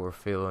of people are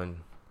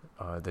feeling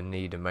the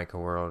need to make a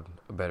world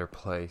a better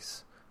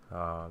place,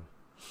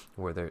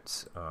 whether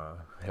it's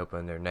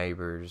helping their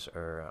neighbors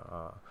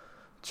or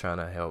trying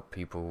to help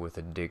people with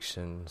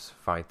addictions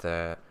fight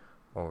that,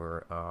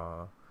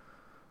 or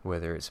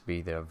whether it's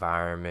be the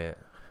environment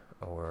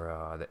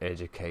or the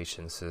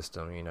education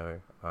system.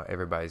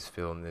 Everybody's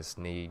feeling this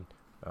need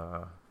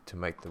to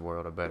make the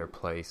world a better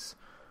place,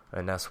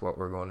 and that's what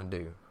we're going to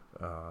do.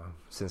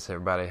 Since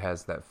everybody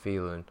has that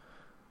feeling,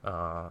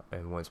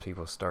 and once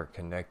people start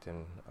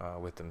connecting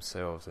with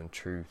themselves and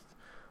truth,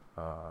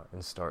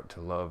 and start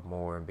to love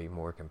more and be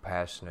more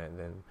compassionate,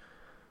 then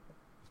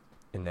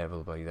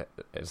inevitably that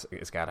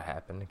it's got to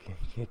happen.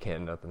 You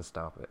can't nothing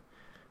stop it.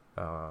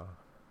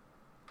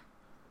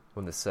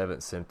 When the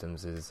seventh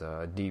symptoms is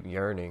deep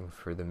yearning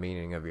for the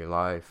meaning of your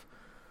life.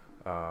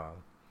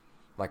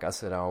 Like I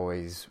said, I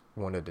always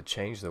wanted to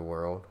change the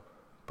world,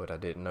 but I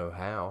didn't know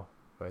how.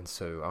 And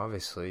so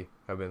obviously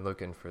I've been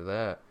looking for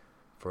that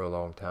for a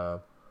long time.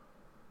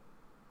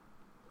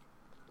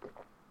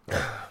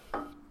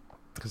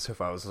 Because if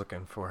I was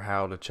looking for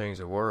how to change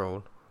the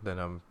world, then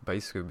I'm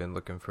basically been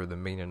looking for the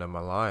meaning of my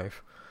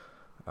life.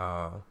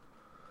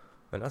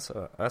 And that's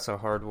a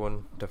hard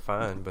one to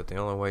find, but the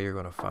only way you're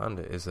going to find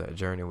it is that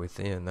journey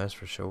within, that's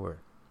for sure.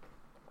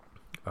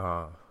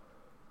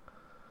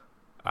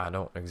 I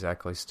don't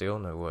exactly still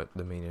know what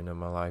the meaning of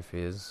my life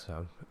is.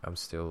 I'm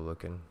still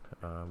looking.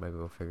 Maybe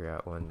we'll figure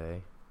out one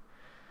day.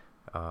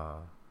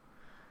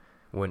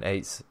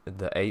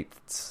 The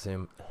eighth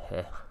symptom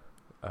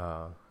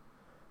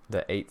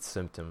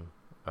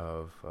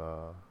of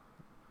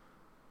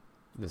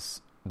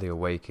the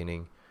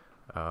awakening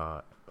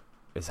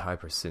is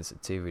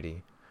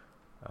hypersensitivity.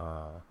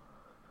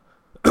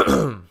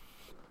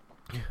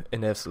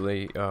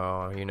 Inevitably,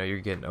 you're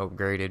getting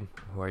upgraded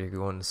while you're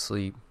going to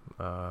sleep.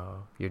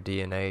 Your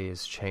DNA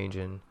is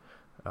changing.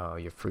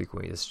 Your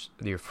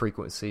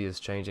frequency is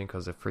changing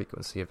because the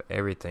frequency of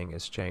everything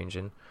is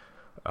changing.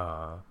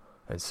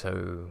 And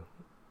so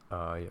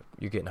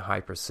you're getting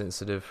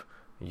hypersensitive.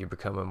 You're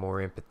becoming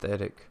more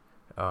empathetic.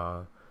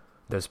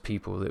 Those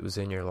people that was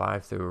in your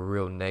life that were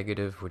real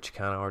negative, which you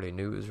kind of already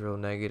knew was real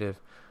negative,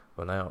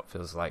 well, now it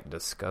feels like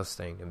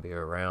disgusting to be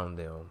around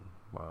them.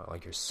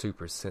 Like you're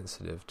super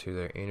sensitive to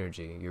their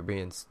energy.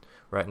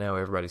 Right now,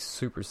 everybody's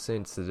super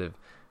sensitive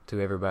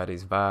to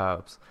everybody's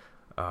vibes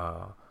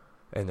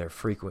and their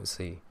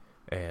frequency,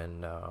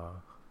 and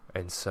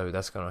so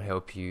that's going to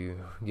help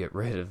you get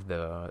rid of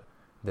the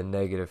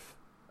negative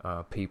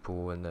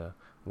people and the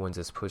ones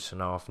that's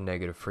pushing off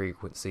negative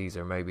frequencies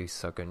or maybe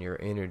sucking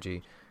your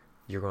energy.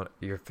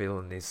 You're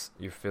feeling this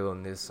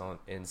on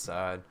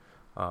inside,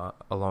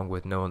 along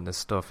with knowing this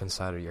stuff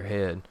inside of your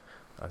head.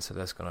 So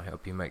that's going to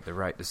help you make the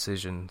right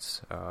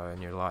decisions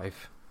in your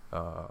life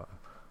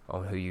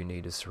on who you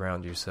need to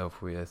surround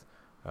yourself with.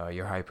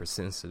 You're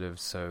hypersensitive,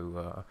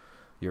 so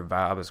your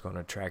vibe is going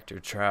to attract your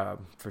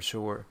tribe for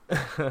sure.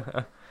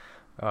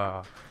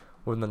 One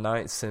of the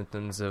ninth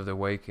symptoms of the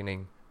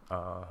awakening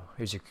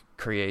is your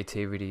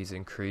creativities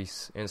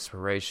increase,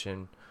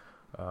 inspiration.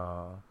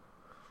 A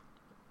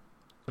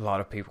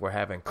lot of people are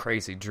having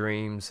crazy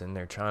dreams and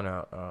they're trying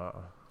to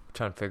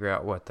figure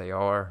out what they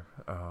are.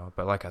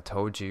 But like I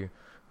told you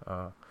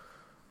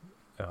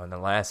in the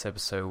last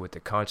episode with the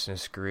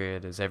consciousness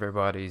grid, is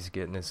everybody's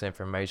getting this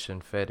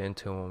information fed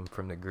into them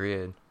from the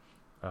grid,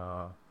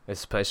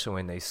 especially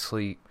when they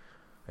sleep.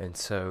 And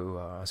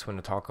so I just want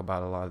to talk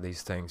about a lot of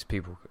these things.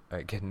 People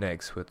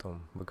connects with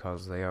them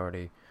because they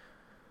already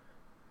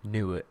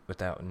knew it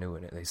without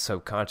knowing it. They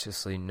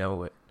subconsciously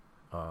know it.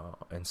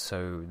 And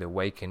so the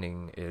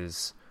awakening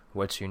is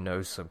what you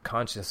know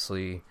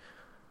subconsciously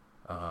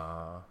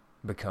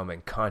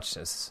becoming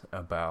conscious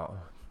about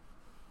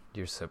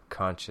your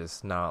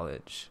subconscious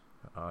knowledge.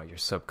 Your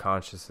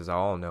subconscious is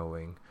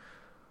all-knowing.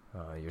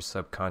 Your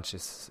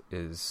subconscious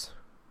is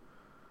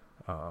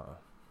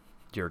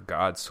your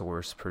God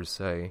source, per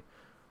se.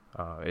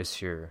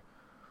 It's your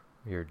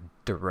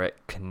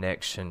direct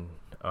connection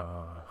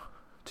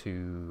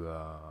to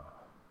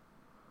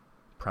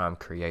Prime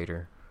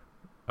Creator,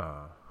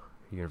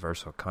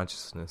 universal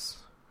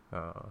consciousness,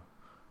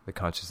 the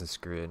consciousness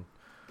grid.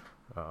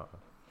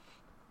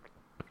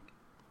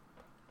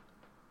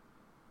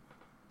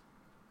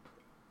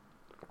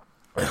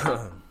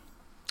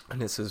 And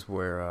this is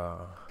where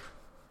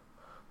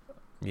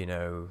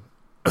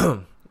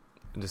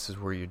this is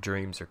where your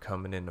dreams are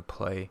coming into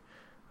play.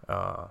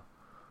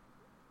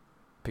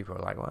 People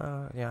are like,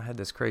 well, yeah, I had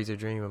this crazy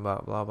dream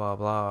about blah blah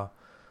blah,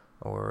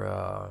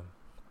 or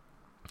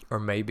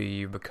maybe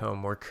you become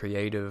more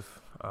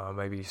creative.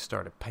 Maybe you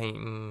started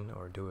painting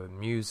or doing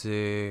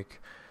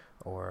music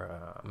or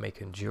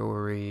making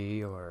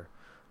jewelry or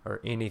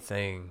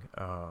anything.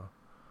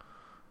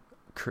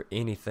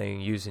 Anything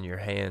using your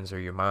hands or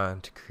your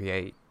mind to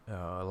create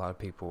A lot of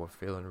people are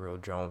feeling real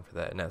drawn for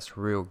that, and that's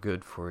real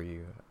good for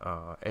you.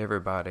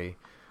 Everybody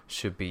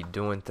should be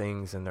doing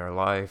things in their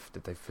life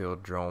that they feel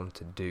drawn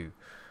to do.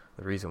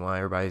 The reason why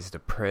everybody's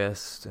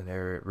depressed and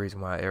the reason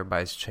why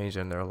everybody's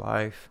changing their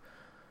life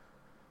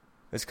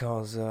is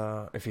because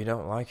if you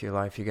don't like your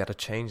life, you got to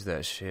change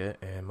that shit.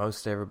 And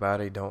most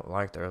everybody don't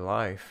like their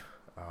life,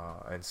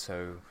 and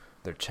so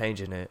they're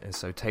changing it. And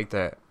so take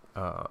that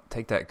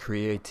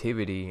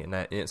creativity and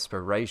that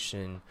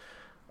inspiration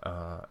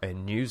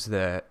and use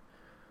that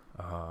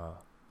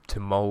to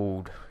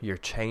mold your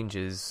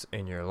changes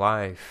in your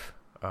life.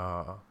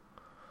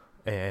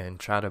 And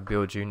try to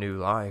build your new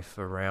life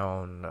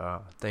around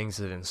things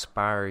that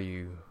inspire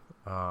you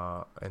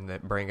and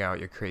that bring out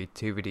your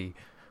creativity.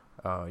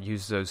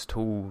 Use those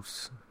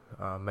tools.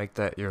 Make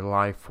that your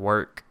life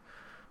work.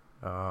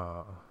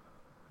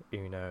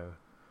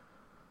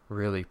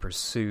 Really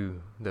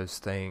pursue those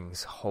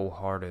things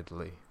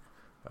wholeheartedly.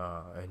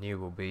 And you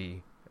will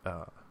be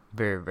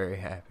very, very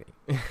happy.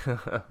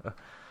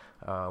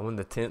 One of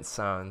the 10th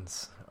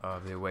signs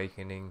of the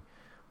awakening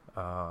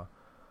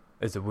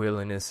is a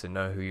willingness to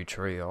know who you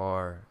truly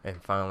are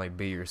and finally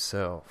be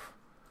yourself.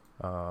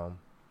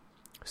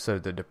 So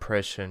the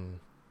depression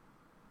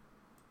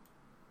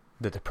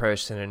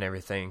and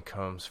everything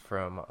comes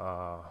from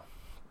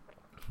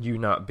you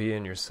not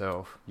being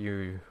yourself,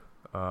 you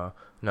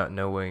not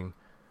knowing,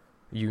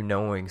 you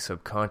knowing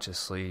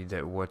subconsciously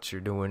that what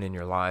you're doing in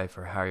your life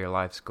or how your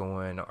life's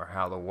going or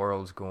how the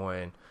world's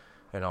going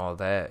and all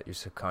that, you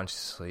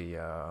subconsciously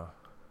know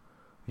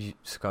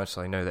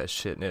that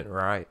shit isn't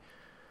right.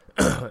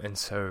 And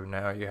so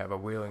now you have a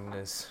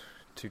willingness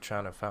to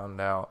try to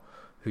find out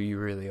who you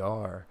really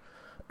are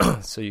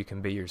so you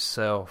can be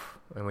yourself.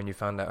 And when you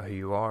find out who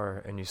you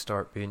are and you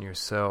start being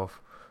yourself,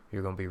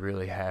 you're going to be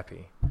really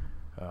happy.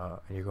 And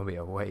you're going to be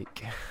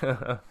awake.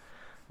 One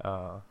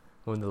of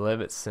the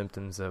 11th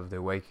symptoms of the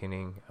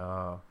awakening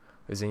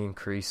is the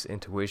increased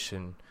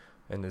intuition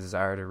and the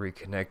desire to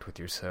reconnect with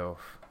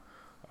yourself.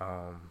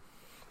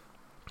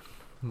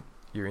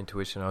 Your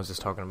intuition, I was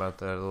just talking about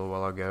that a little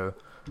while ago.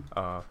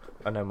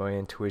 I know my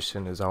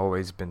intuition has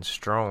always been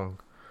strong.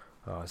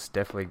 It's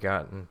definitely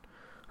gotten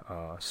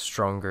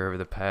stronger over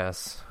the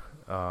past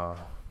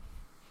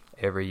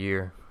every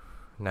year.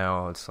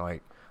 Now it's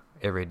like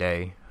every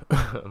day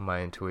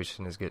my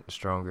intuition is getting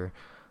stronger.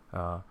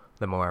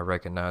 The more I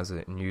recognize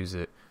it and use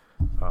it,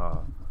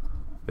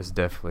 it's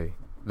definitely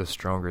the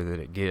stronger that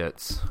it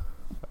gets.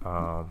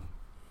 And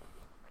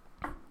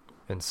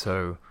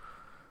so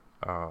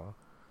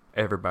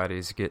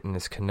everybody's getting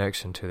this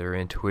connection to their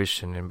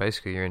intuition, and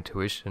basically your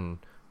intuition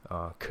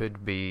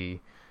could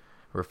be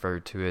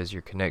referred to as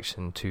your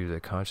connection to the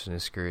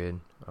consciousness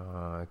grid.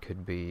 It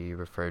could be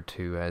referred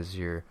to as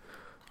your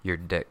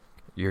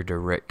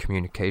direct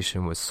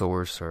communication with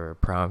source or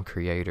prime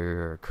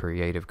creator or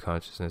creative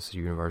consciousness,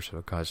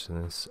 universal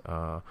consciousness.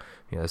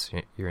 That's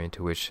your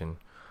intuition.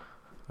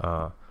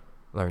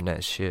 Learn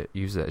that shit,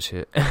 use that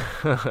shit.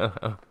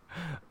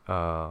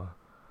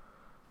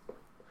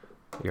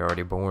 You're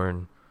already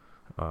born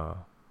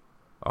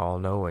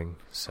all-knowing,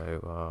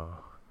 so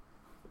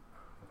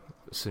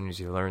as soon as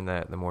you learn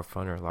that, the more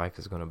funner life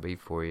is going to be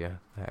for you,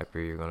 the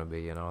happier you're going to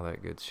be, and all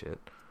that good shit.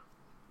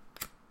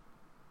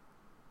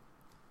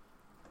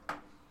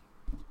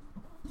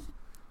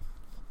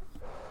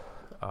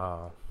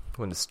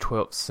 When it's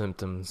 12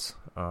 symptoms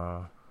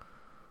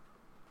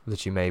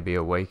that you may be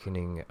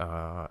awakening,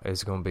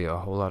 is going to be a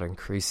whole lot of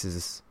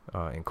increases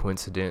in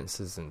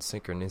coincidences and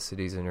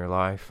synchronicities in your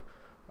life.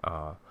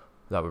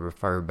 That would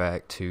refer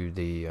back to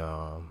the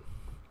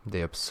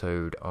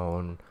episode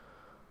on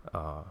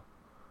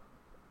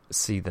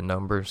see the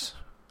numbers,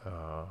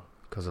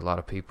 because a lot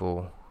of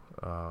people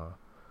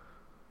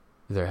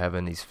they're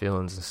having these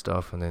feelings and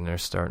stuff, and then they're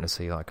starting to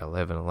see like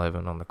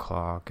 11:11 on the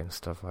clock and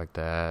stuff like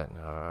that.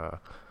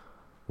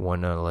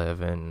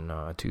 1:11,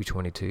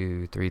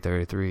 2:22,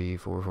 3:33,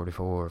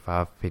 4:44,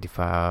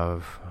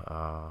 5:55,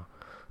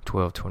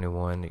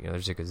 12:21.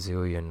 There's like a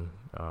gazillion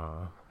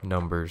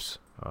numbers.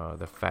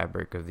 The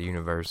fabric of the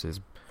universe is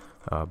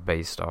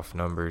based off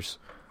numbers.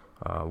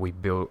 We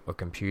built a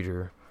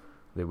computer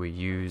that we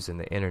use in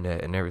the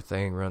internet, and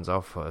everything runs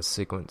off a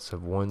sequence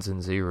of ones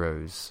and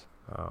zeros.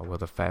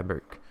 The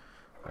fabric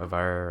of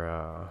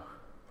our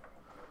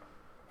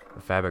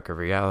the fabric of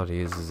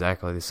reality is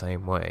exactly the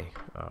same way.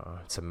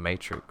 It's a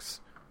matrix,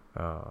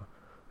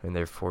 and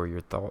therefore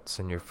your thoughts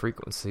and your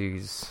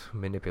frequencies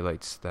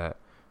manipulates that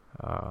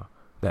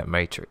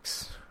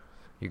matrix.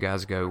 You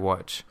guys go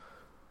watch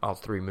all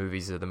 3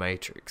 movies of the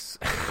Matrix.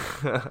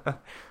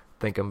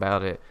 Think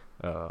about it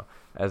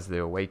as the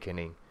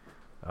awakening.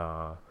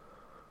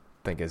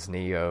 Think as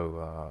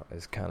Neo,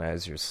 as kind of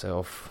as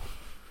yourself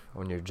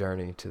on your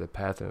journey to the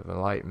path of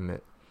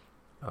enlightenment.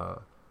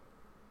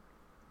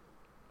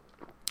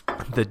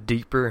 The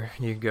deeper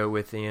you go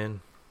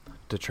within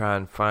to try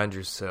and find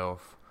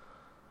yourself,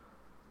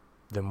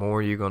 the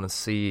more you're going to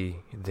see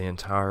the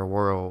entire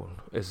world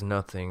is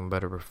nothing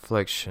but a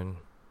reflection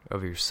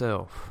of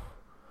yourself.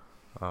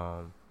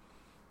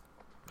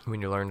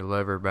 when you learn to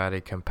love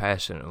everybody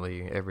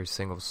compassionately, every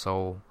single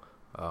soul,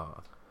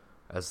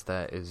 as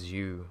that is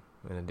you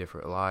in a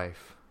different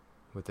life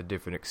with a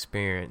different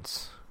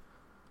experience,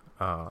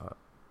 and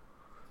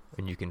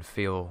you can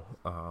feel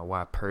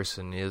why a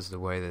person is the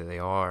way that they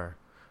are,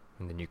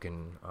 and then you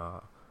can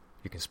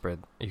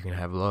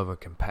have love and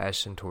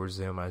compassion towards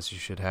them as you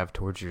should have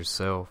towards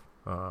yourself.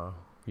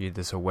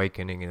 This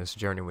awakening and this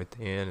journey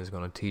within is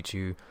going to teach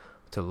you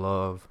to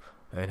love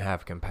and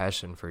have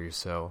compassion for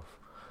yourself.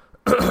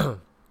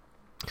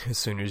 As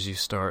soon as you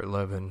start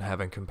loving,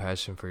 having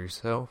compassion for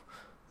yourself,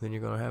 then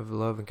you're going to have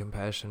love and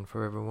compassion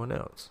for everyone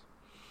else.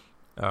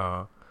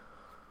 One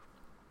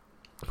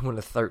of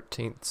the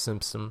 13th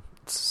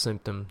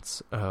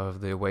symptoms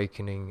of the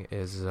awakening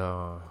is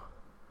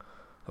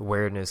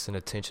awareness and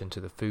attention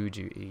to the food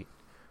you eat.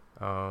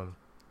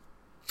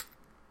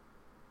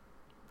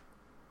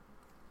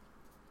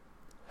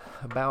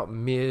 About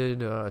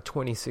mid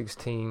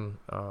 2016,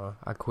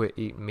 I quit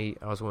eating meat.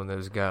 I was one of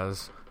those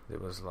guys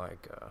that was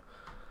like,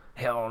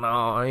 hell no,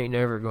 I ain't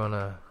never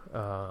gonna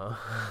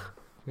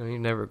you're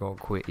never gonna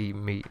quit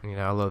eating meat.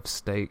 I love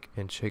steak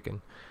and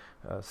chicken.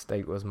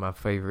 Steak was my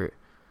favorite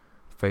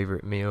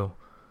meal.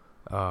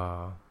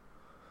 And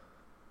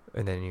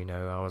then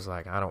I was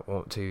like, I don't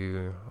want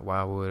to,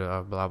 why would I,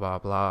 blah blah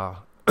blah.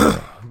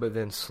 But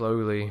then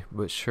slowly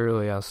but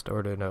surely I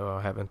started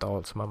having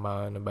thoughts in my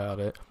mind about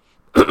it.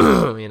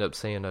 End up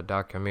seeing a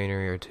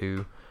documentary or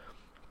two,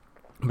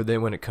 but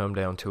then when it come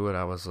down to it,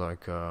 I was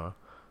like, I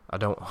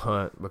don't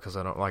hunt because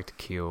I don't like to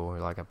kill.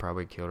 Like, I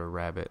probably killed a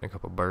rabbit and a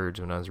couple birds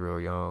when I was real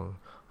young.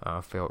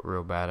 I felt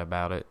real bad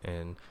about it,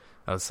 and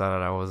I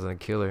decided I wasn't a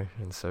killer,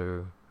 and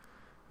so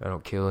I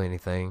don't kill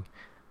anything.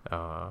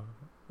 I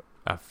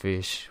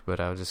fish, but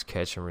I just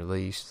catch and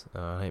release.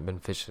 I ain't been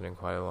fishing in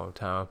quite a long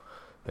time,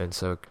 and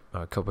so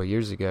a couple of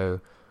years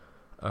ago,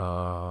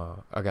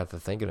 I got to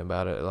thinking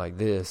about it like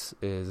this,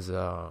 is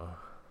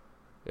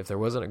if there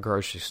wasn't a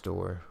grocery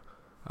store,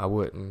 I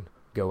wouldn't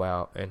go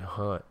out and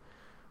hunt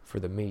for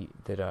the meat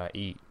that I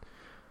eat.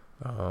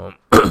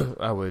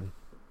 I would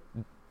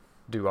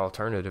do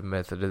alternative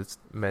methods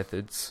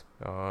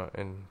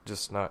and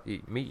just not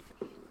eat meat,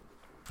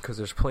 because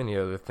there's plenty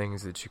of other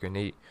things that you can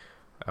eat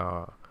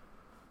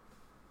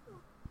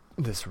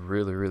that's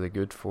really, really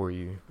good for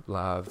you,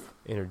 live,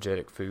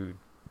 energetic food,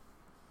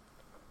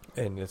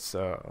 and it's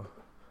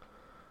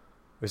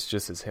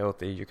just as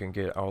healthy. You can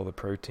get all the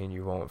protein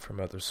you want from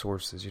other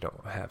sources. You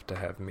don't have to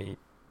have meat.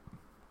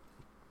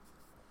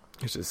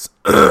 It's just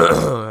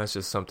that's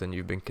just something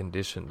you've been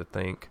conditioned to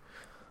think.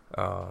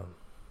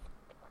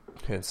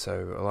 And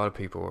so a lot of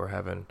people are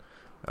having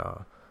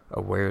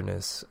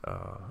awareness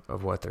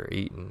of what they're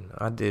eating.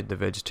 I did the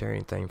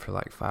vegetarian thing for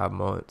like 5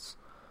 months.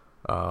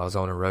 I was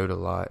on the road a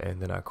lot,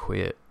 and then I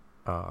quit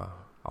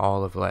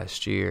all of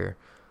last year.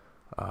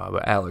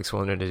 But Alex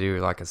wanted to do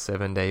like a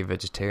 7-day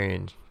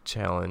vegetarian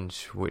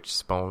challenge, which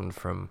spawned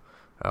from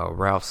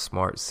Ralph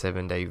Smart's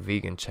 7-day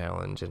vegan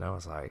challenge, and I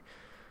was like,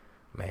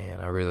 man,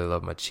 I really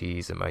love my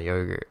cheese and my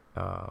yogurt,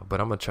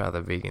 but I'm gonna try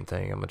the vegan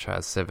thing. I'm gonna try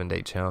a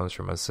 7-day challenge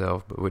for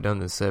myself. But we've done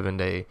the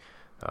 7-day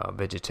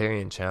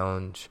vegetarian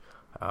challenge,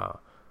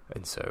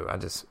 and so I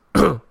just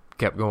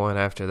kept going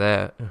after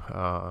that,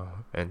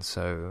 and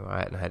so I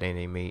hadn't had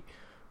any meat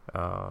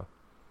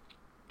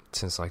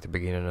since like the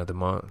beginning of the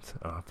month.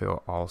 I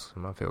feel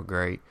awesome. I feel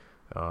great.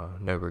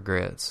 No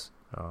regrets.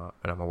 And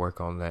I'm gonna work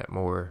on that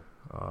more.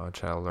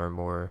 Try to learn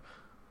more.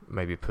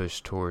 Maybe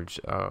push towards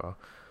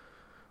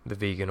the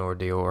vegan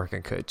ordeal, or I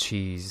can cut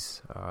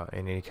cheese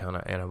and any kind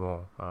of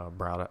animal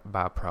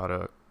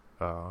byproduct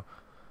out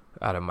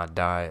of my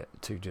diet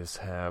to just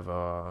have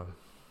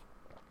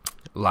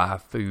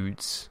live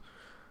foods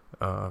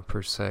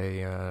per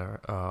se.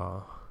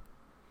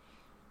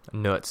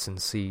 Nuts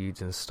and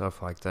seeds and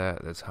stuff like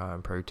that that's high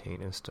in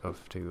protein and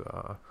stuff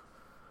to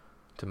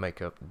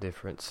make up the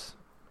difference.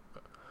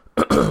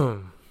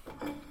 One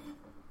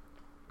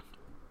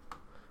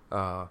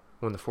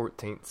of the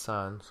 14th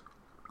signs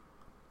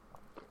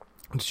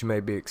that you may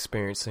be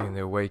experiencing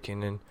the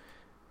awakening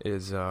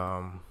is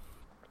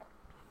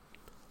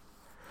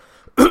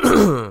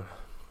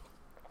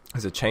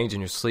is a change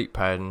in your sleep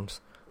patterns.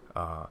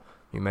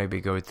 You may be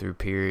going through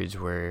periods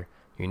where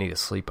you need to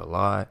sleep a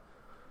lot.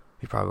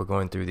 You're probably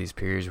going through these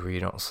periods where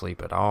you don't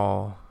sleep at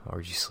all,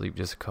 or you sleep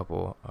just a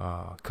couple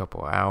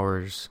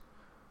hours.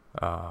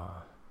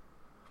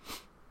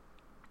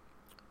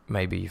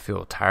 Maybe you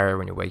feel tired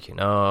when you're waking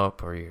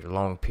up, or you're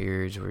long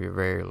periods where you're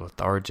very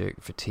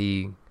lethargic,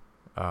 fatigued.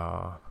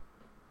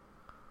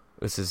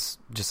 This is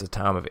just a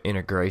time of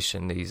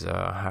integration, these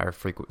higher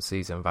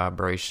frequencies and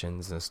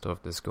vibrations and stuff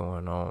that's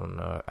going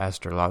on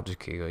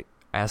astrologically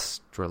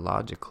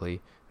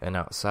and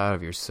outside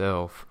of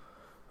yourself.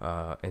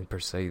 And per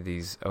se,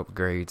 these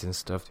upgrades and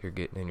stuff that you're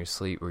getting in your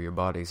sleep, where your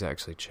body's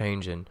actually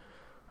changing.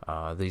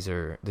 These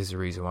are the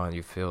reason why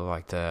you feel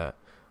like that.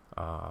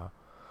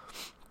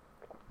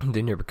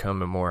 Then you're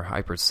becoming more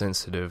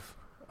hypersensitive.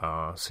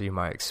 So you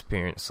might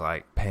experience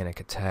like panic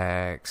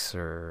attacks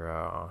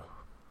or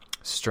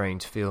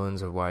strange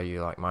feelings of why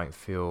you like might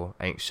feel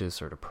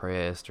anxious or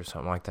depressed or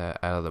something like that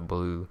out of the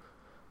blue.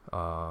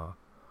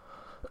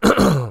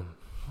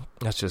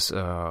 That's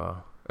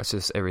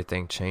just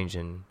everything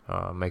changing,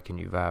 making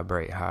you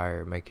vibrate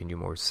higher, making you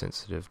more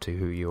sensitive to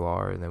who you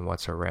are and then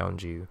what's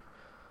around you.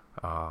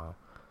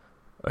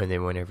 And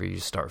then whenever you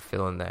start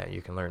feeling that,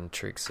 you can learn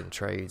tricks and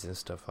trades and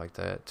stuff like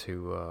that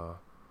to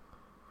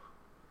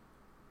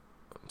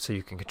so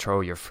you can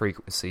control your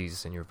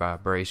frequencies and your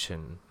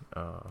vibration,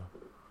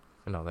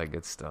 and all that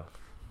good stuff.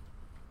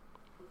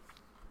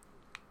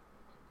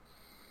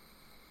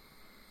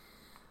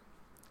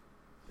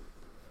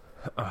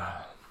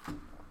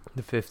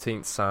 The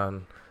 15th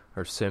sign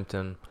or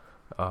symptom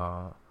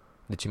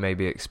that you may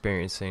be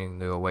experiencing,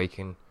 the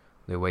awakening,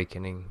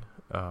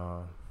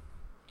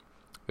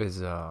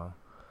 is a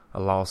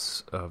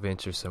loss of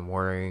interest and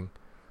worrying.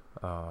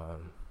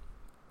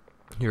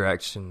 Your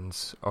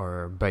actions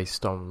are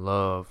based on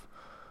love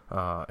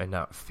and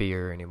not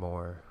fear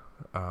anymore.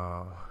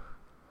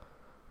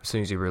 As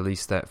soon as you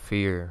release that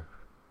fear,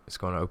 it's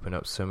going to open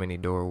up so many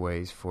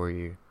doorways for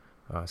you.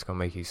 It's going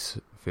to make you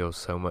feel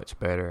so much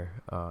better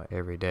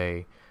every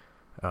day,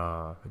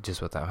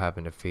 just without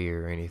having to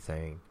fear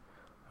anything.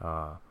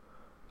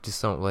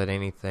 Just don't let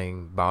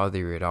anything bother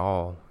you at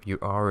all. You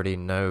already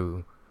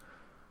know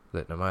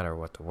that no matter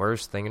what the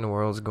worst thing in the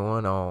world is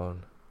going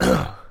on,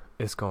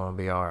 it's going to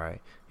be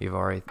alright. You've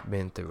already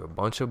been through a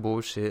bunch of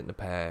bullshit in the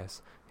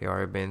past. You've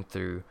already been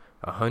through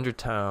 100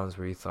 times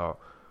where you thought,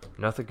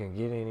 nothing can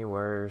get any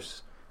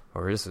worse,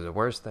 or this is the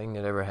worst thing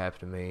that ever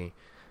happened to me.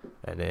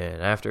 And then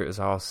after it was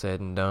all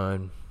said and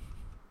done,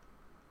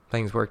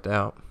 things worked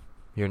out.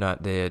 You're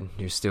not dead.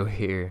 You're still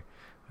here.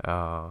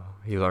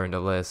 You learned a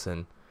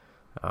lesson.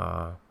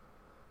 And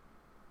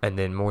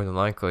then more than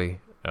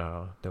likely,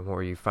 the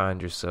more you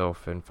find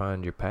yourself and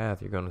find your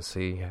path, you're going to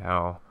see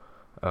how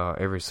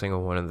every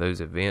single one of those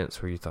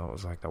events where you thought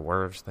was like the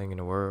worst thing in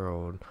the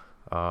world,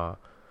 you're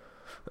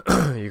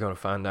going to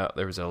find out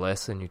there was a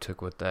lesson you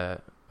took with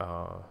that,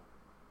 and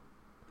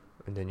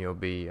then you'll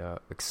be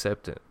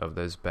acceptant of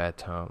those bad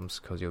times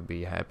because you'll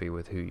be happy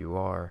with who you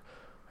are,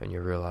 and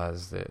you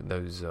realize that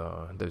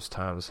those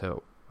times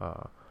help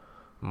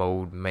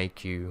mold,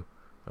 make you,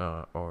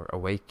 or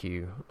awake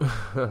you.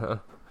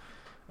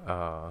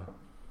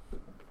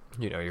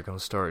 You're going to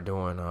start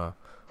doing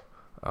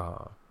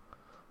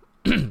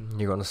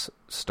you're going to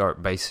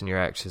start basing your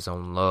actions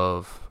on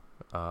love,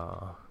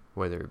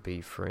 whether it be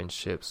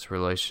friendships,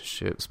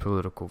 relationships,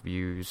 political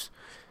views,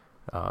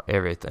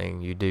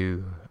 everything you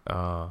do,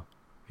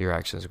 your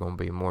actions are going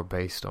to be more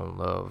based on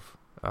love,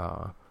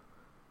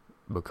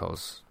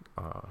 because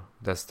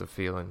that's the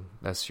feeling,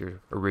 that's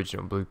your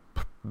original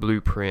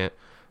blueprint,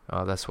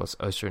 that's what's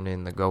ushering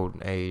in the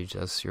golden age,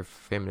 that's your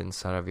feminine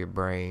side of your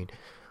brain.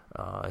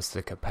 It's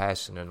the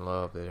compassion and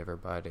love that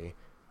everybody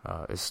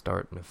is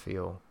starting to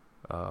feel,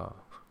 and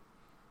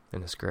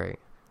it's great.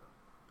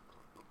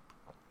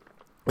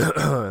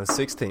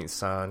 16th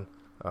sign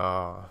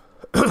of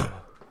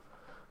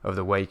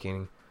the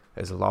awakening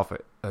is a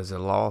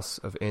loss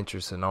of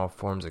interest in all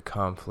forms of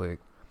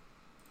conflict.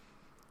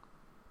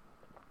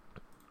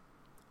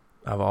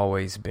 I've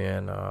always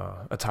been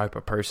a type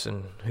of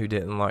person who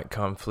didn't like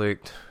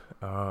conflict.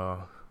 I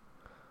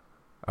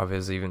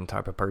was even the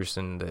type of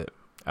person that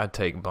I'd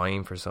take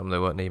blame for something that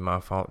wasn't even my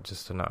fault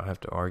just to not have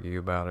to argue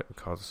about it,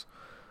 because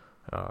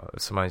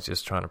if somebody's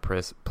just trying to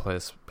press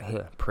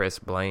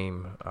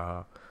blame,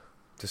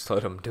 just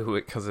let them do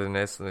it, because in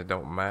essence it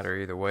don't matter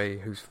either way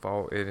whose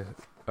fault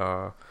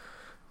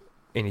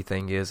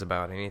anything is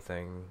about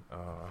anything.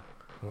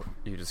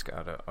 You just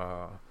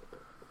gotta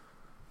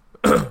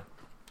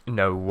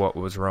know what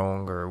was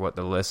wrong or what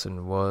the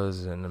lesson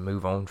was and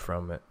move on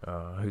from it.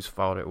 Whose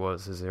fault it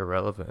was is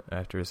irrelevant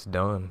after it's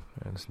done,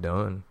 and it's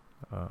done.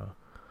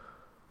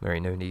 There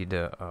ain't no need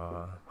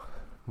to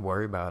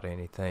worry about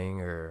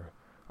anything or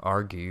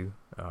argue.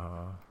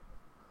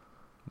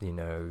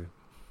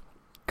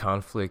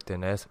 Conflict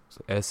in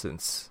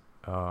essence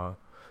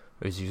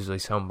is usually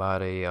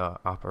somebody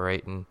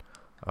operating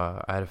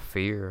out of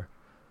fear,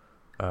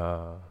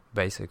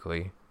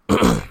 basically.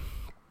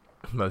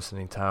 Most of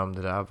the time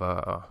that I've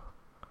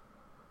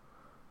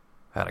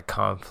had a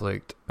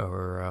conflict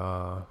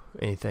or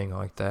anything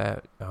like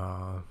that,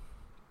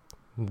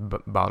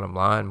 bottom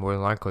line, more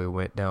than likely it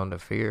went down to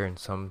fear in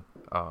some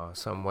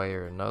way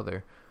or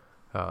another.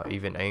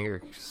 Even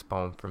anger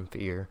spawned from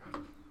fear.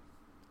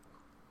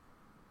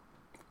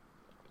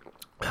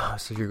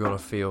 So you're gonna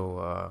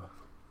feel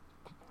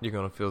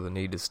the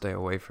need to stay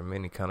away from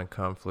any kind of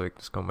conflict.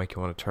 It's gonna make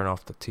you want to turn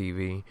off the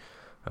TV,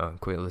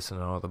 quit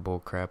listening to all the bull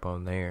crap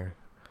on there,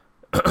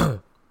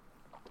 and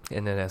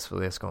then that's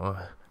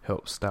gonna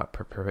help stop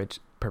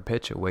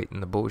perpetuating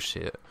the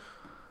bullshit.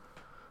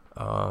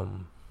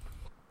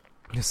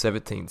 The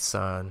 17th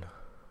sign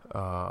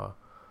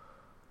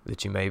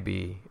that you may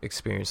be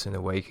experiencing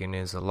awakening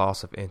is a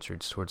loss of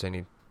interest towards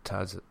any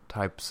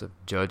types of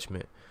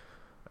judgment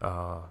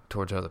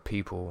towards other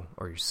people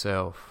or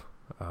yourself.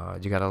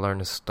 You got to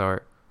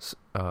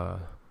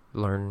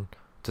learn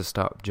to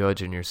stop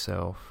judging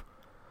yourself.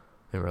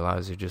 and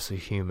realize you're just a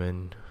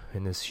human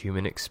in this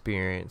human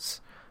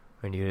experience,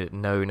 and you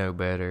didn't know no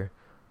better.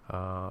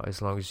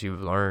 As long as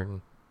you've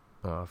learned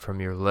from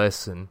your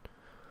lesson,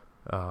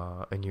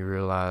 and you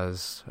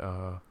realize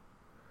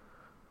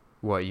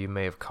what you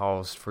may have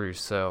caused for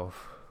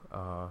yourself,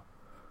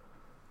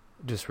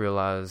 just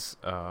realize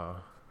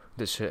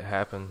that shit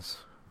happens,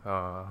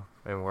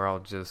 and we're all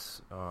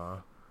just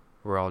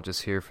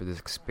here for this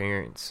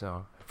experience.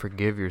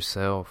 Forgive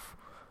yourself,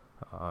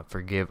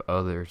 forgive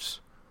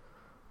others,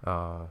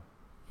 and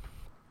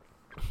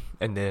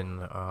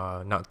then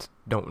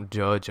don't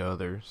judge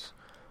others.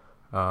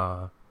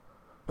 As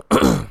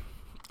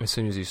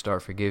soon as you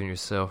start forgiving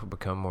yourself and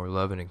become more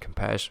loving and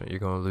compassionate, you're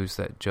going to lose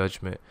that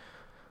judgment,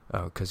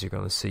 because you're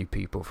going to see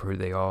people for who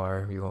they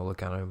are. You're going to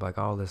look at them like,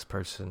 oh, this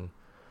person,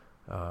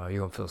 you're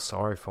going to feel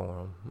sorry for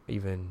them,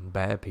 even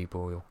bad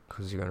people,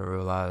 because you're going to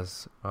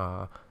realize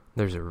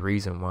there's a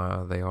reason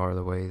why they are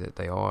the way that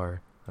they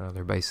are.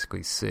 They're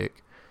basically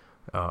sick.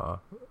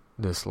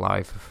 This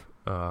life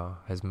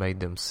has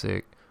made them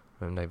sick,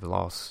 and they've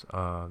lost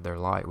their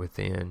light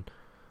within.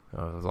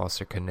 They've lost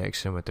their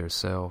connection with their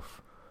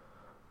self.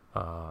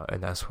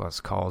 And that's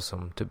what's caused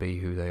them to be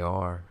who they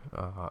are,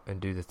 and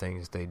do the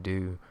things they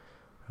do.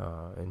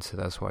 And so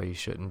that's why you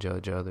shouldn't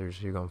judge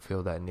others. You're going to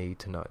feel that need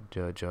to not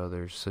judge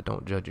others. So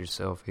don't judge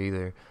yourself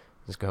either.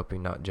 It's going to help you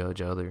not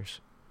judge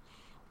others.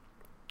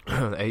 The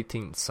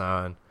 18th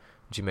sign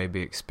that you may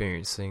be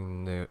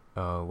experiencing the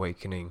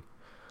awakening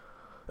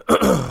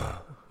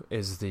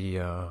is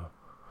the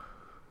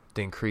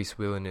increased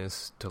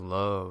willingness to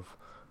love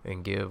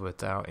and give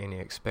without any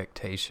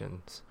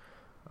expectations.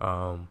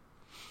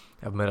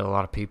 I've met a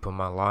lot of people in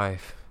my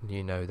life,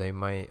 they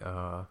might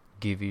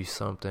give you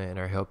something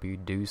or help you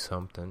do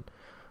something,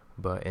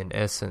 but in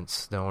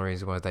essence, the only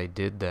reason why they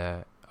did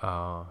that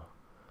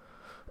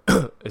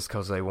is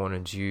because they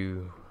wanted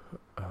you,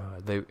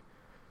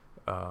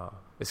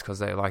 it's because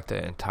they like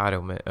the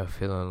entitlement of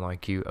feeling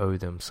like you owe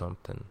them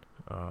something.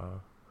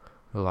 A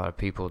lot of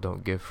people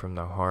don't give from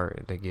their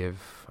heart. They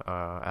give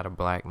out of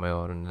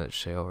blackmail in a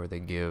nutshell, or they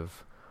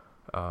give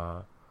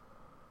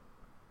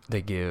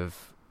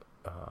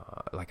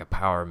like a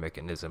power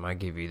mechanism. I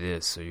give you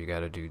this, so you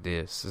got to do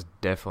this. This is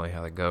definitely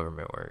how the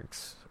government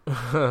works.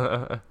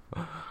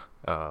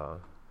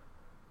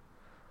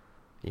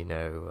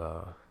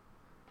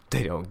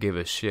 They don't give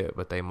a shit,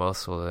 but they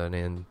muscle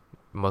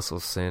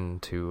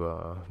send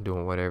to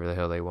doing whatever the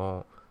hell they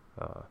want.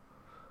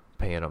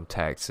 Paying them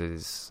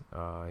taxes.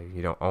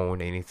 You don't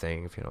own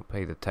anything. If you don't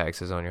pay the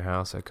taxes on your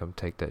house, they'll come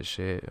take that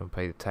shit. Don't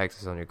pay the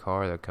taxes on your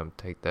car, they'll come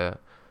take that.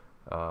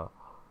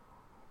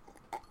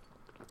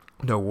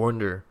 No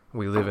wonder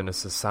we live in a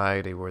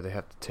society where they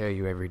have to tell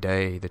you every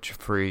day that you're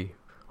free.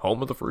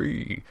 Home of the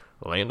free.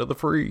 Land of the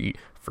free.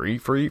 Free,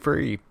 free,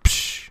 free.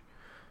 Psh.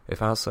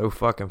 If I was so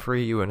fucking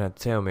free, you wouldn't have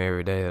to tell me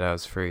every day that I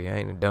was free. I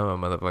ain't a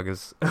dumb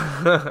motherfuckers.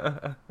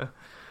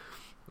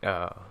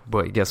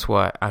 But guess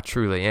what? I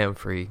truly am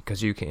free,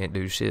 because you can't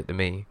do shit to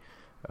me.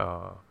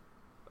 I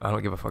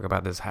don't give a fuck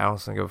about this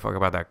house. I don't give a fuck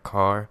about that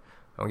car.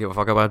 I don't give a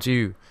fuck about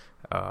you.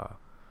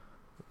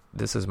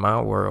 This is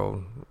my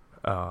world.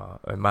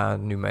 And my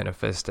new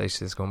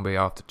manifestation is going to be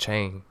off the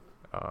chain.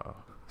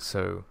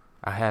 So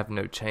I have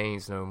no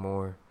chains no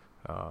more.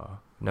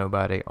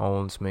 Nobody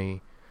owns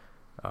me.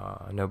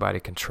 Nobody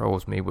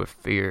controls me with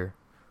fear.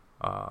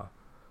 I'm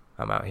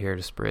out here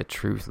to spread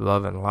truth,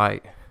 love, and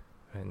light.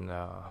 And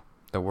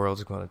the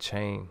world's going to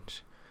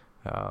change.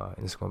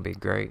 And it's going to be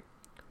great.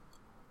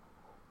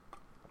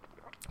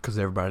 Because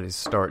everybody's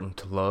starting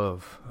to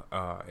love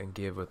and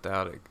give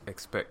without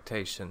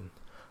expectation.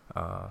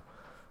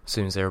 As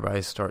soon as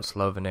everybody starts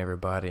loving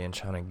everybody and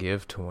trying to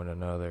give to one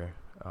another,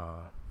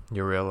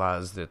 you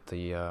realize that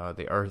the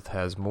earth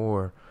has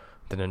more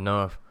than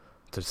enough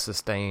to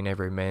sustain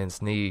every man's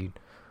need.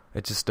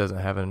 It just doesn't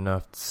have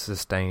enough to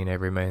sustain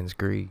every man's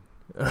greed.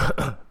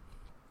 One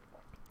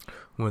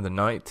of the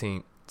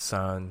 19th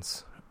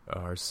signs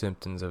or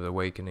symptoms of the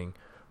awakening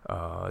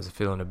is a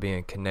feeling of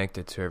being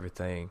connected to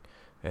everything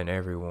and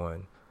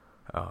everyone.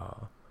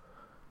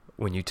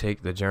 When you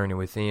take the journey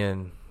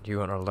within,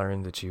 you're going to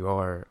learn that you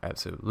are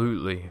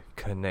absolutely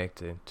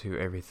connected to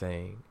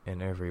everything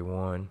and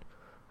everyone,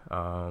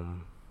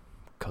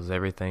 because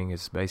everything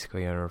is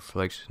basically a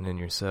reflection in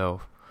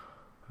yourself,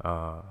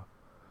 and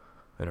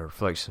a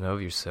reflection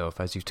of yourself.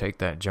 As you take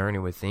that journey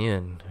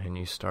within and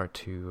you start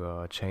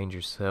to change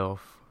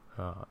yourself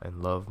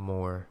and love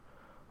more,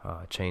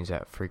 change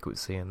that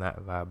frequency and that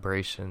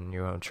vibration,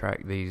 you're going to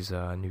attract these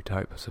new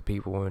types of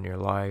people in your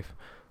life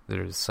that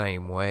are the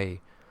same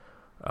way.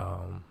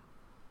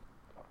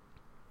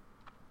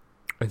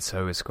 And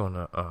so it's going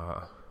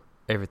to,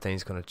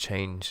 everything's going to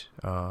change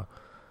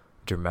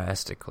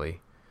dramatically.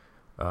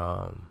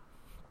 That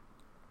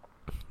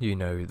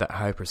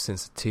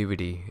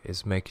hypersensitivity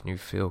is making you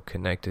feel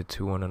connected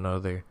to one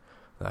another.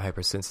 The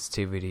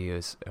hypersensitivity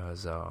is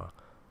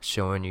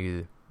showing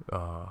you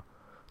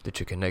that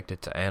you're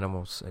connected to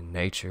animals and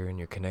nature, and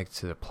you're connected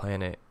to the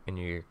planet, and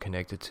you're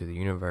connected to the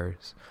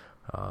universe.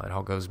 It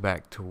all goes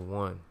back to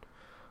one.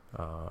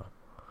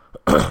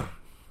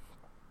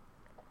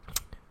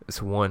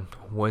 It's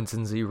ones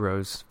and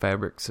zeros,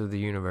 fabrics of the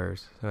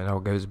universe. And it all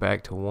goes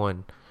back to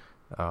one,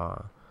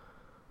 the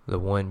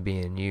one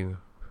being you.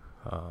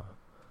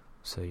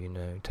 So,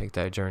 take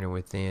that journey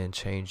within,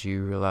 change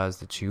you, realize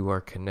that you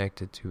are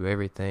connected to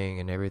everything,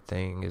 and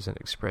everything is an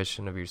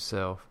expression of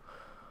yourself.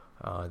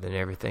 Then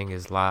everything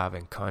is live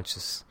and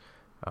conscious.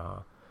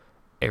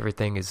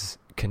 Everything is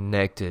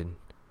connected,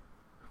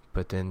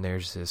 but then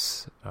there's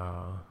this,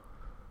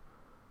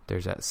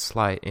 there's that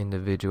slight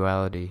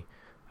individuality,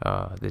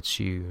 that's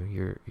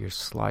your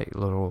slight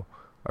little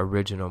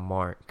original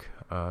mark,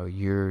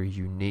 your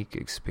unique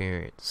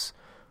experience,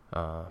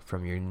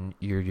 from your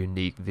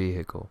unique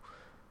vehicle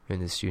in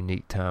this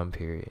unique time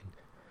period.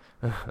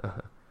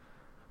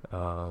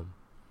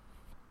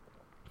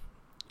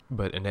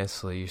 But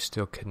honestly, you're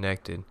still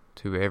connected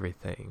to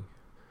everything.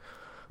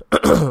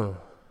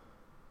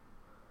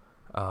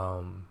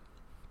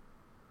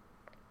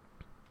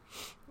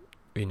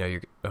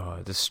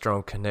 This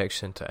strong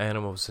connection to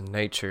animals and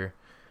nature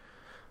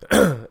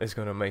is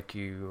going to make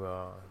you,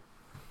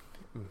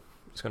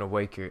 it's going to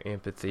wake your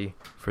empathy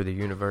for the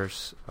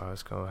universe.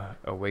 It's going to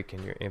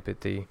awaken your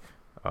empathy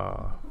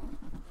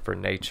for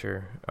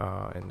nature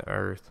and the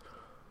earth,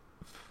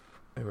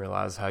 and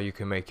realize how you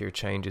can make your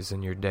changes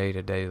in your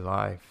day-to-day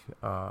life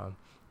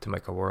to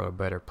make a world a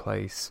better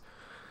place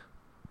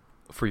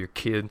for your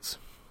kids,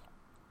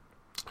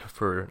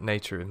 for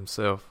nature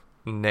itself,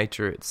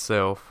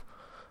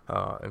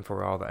 and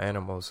for all the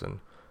animals and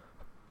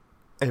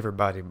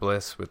everybody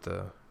blessed with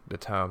the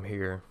time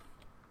here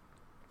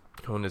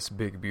on this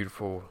big,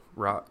 beautiful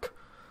rock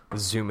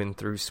zooming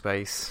through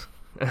space.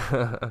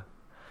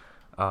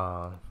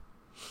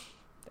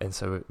 And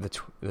so the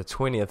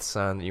 20th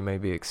sign that you may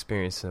be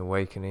experiencing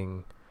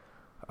awakening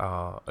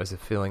is a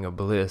feeling of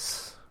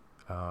bliss.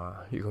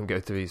 You're going to go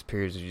through these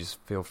periods where you just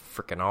feel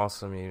freaking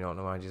awesome. You don't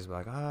know why, just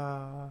like,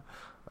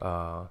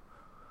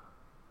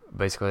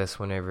 basically, that's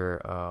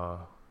whenever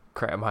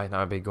crap might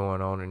not be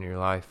going on in your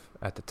life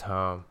at the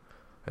time.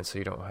 And so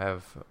you don't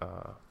have,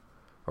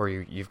 or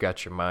you've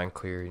got your mind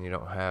clear and you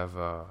don't have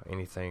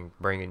anything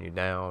bringing you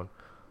down.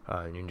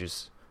 And you're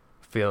just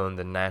feeling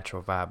the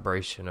natural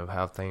vibration of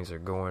how things are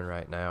going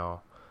right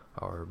now,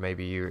 or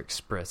maybe you're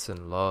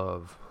expressing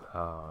love,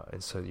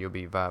 and so you'll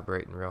be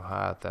vibrating real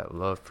high at that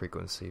love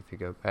frequency if you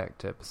go back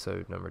to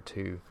episode number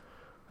 2.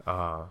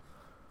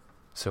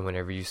 So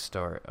whenever you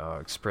start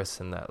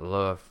expressing that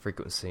love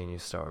frequency and you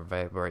start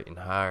vibrating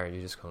higher,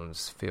 you're just going to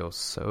feel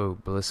so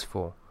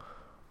blissful.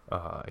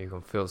 You're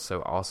going to feel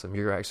so awesome.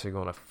 You're actually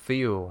going to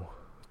feel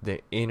the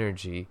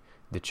energy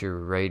that you're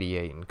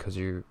radiating because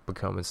you're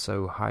becoming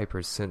so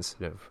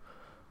hypersensitive.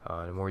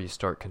 The more you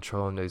start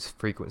controlling those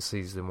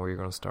frequencies, the more you're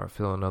going to start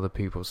feeling other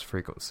people's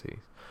frequencies.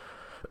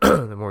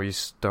 The more you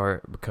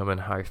start becoming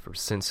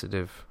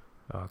hypersensitive,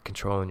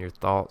 controlling your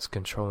thoughts,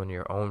 controlling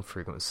your own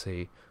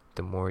frequency,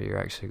 the more you're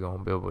actually going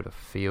to be able to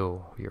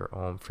feel your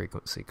own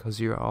frequency, because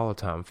you're all the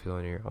time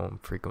feeling your own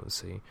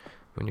frequency.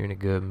 When you're in a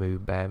good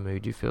mood, bad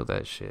mood, you feel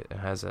that shit. It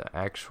has an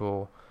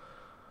actual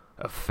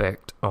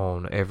effect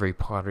on every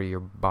part of your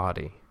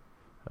body.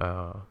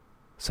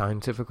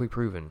 Scientifically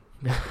proven.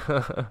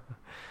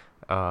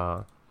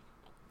 But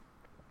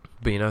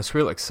it's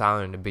real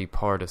exciting to be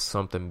part of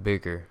something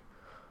bigger.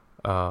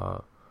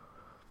 But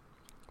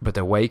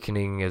the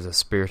awakening is a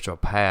spiritual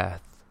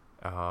path.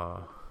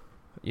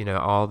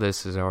 All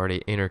this is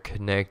already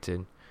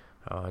interconnected.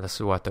 This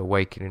is what the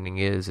awakening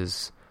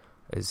is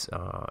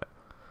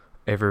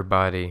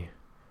everybody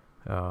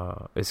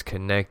is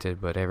connected,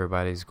 but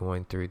everybody's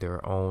going through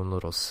their own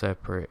little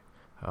separate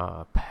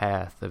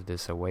path of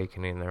this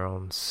awakening, their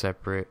own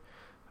separate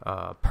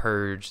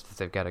purge that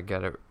they've got to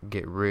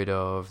get rid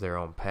of, their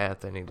own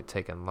path they need to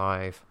take in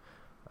life.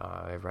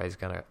 Everybody's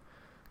kind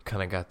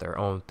of got their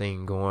own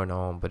thing going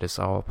on, but it's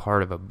all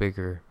part of a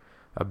bigger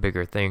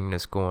thing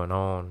that's going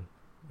on,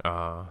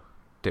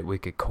 that we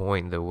could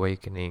coin the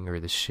awakening or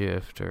the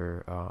shift,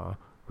 or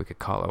we could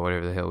call it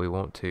whatever the hell we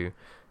want to,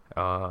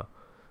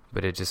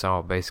 but it's just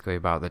all basically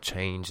about the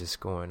change that's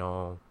going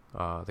on,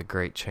 the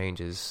great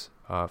changes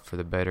for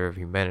the better of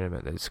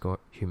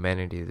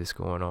humanity that's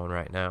going on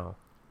right now.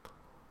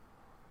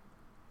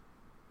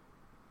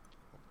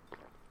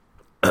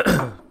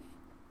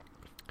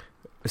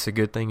 It's a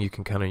good thing you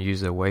can kind of use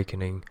the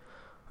awakening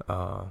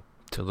to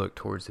look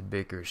towards a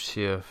bigger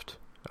shift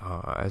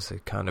as a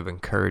kind of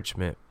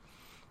encouragement.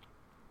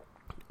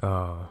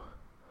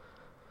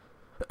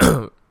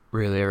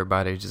 Really,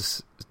 everybody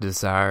just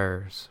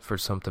desires for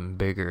something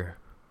bigger,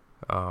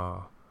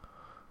 and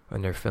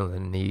they're feeling the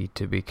need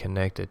to be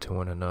connected to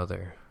one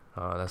another.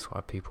 That's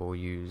why people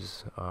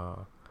use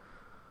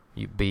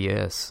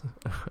BS.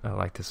 I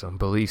like this on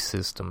belief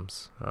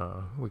systems.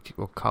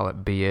 We'll call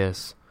it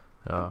BS.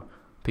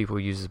 People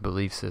use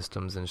belief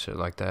systems and shit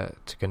like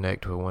that to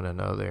connect with one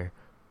another,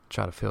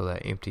 try to fill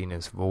that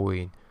emptiness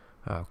void,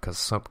 because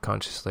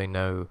subconsciously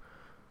know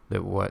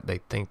that what they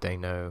think they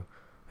know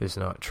is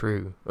not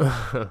true.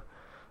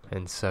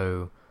 And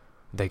so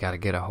they got to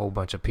get a whole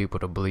bunch of people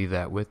to believe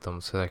that with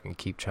them, so they can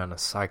keep trying to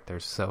psych their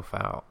self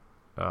out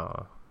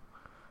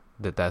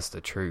that that's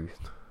the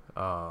truth.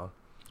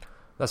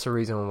 That's the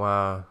reason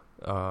why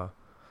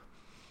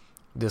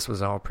this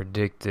was all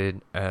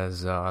predicted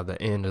as the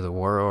end of the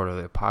world or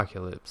the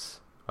apocalypse.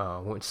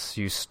 Once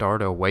you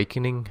start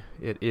awakening,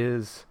 it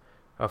is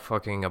a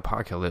fucking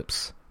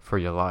apocalypse for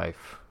your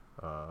life.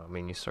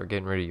 You start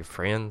getting rid of your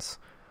friends,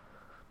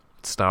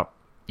 stop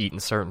eating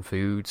certain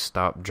foods,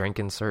 stop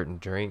drinking certain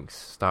drinks,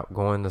 stop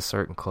going to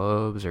certain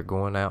clubs or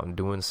going out and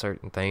doing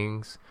certain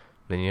things.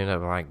 Then you end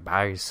up like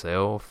by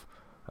yourself,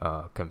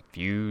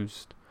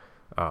 confused.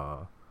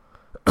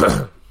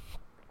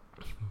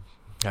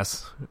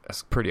 That's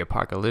pretty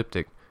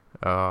apocalyptic.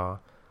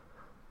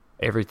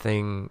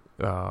 Everything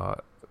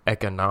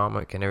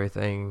economic and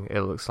everything,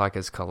 it looks like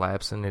it's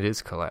collapsing. It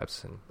is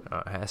collapsing.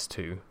 It has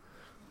to,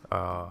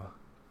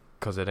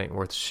 because it ain't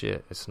worth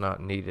shit. It's not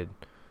needed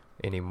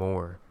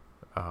anymore.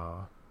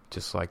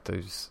 Just like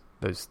those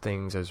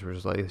things, those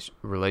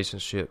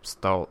relationships,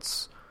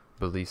 thoughts,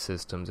 belief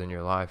systems in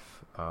your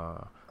life,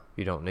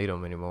 you don't need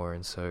them anymore,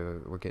 and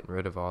so we're getting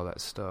rid of all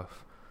that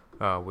stuff.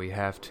 We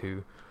have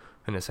to,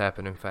 and it's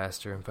happening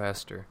faster and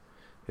faster.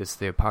 It's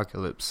the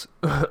apocalypse,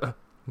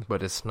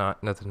 but it's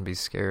nothing to be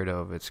scared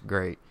of. It's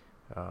great.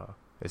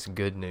 It's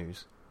good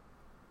news.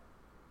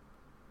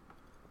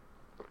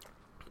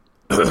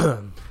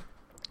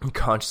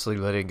 Consciously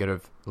letting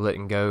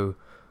go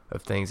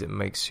of things that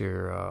makes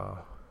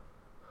your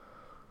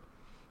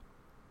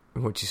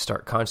once you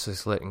start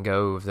consciously letting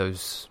go of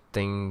those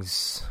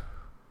things,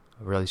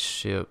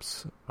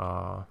 relationships,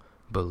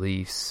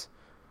 beliefs,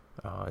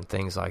 and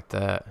things like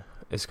that,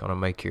 it's going to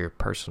make your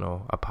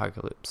personal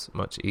apocalypse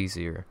much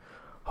easier.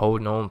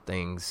 Holding on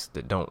things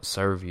that don't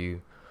serve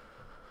you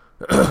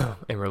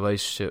and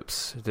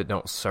relationships that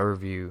don't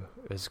serve you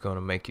is going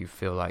to make you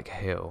feel like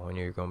hell, and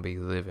you're going to be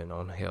living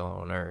on hell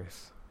on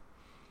earth.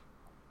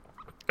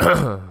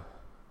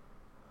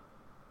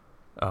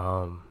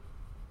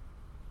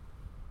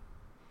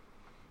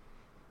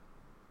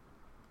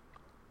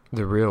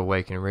 The real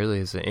awakening really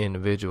is an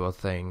individual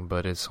thing,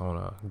 but it's on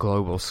a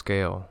global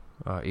scale.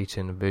 Each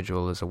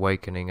individual is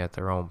awakening at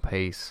their own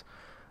pace,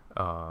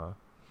 but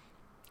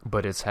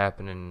it's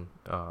happening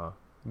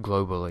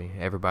globally.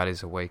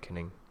 Everybody's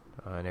awakening,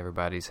 and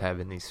everybody's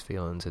having these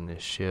feelings and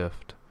this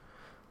shift.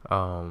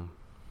 As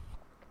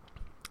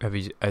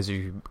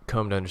you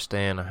come to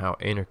understand how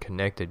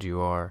interconnected you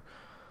are,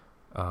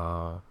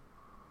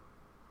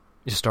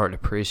 you start to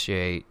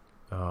appreciate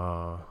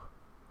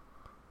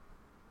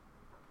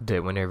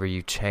that whenever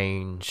you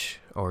change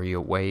or you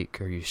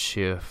awake or you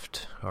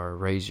shift or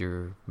raise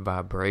your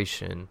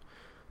vibration,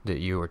 that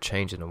you are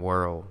changing the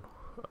world.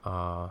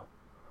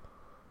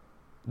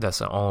 That's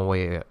the only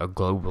way a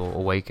global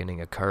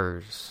awakening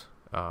occurs.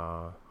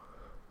 You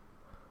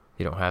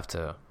don't have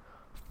to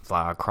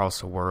fly across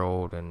the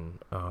world and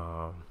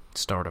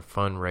start a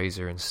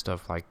fundraiser and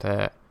stuff like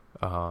that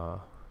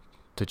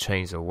to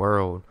change the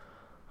world.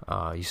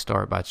 You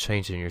start by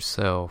changing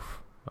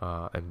yourself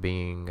and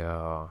being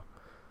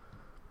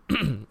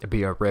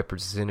be a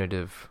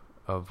representative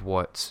of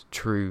what's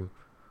true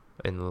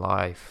in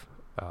life,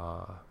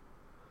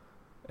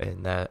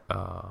 and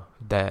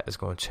that is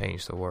going to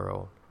change the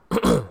world.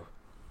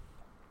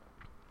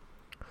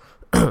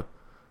 When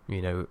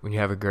you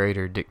have a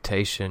greater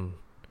dictation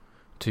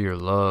to your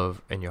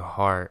love and your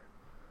heart,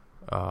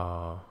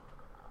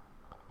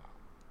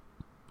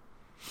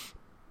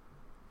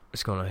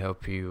 it's going to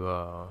help you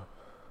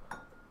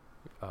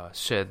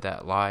shed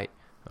that light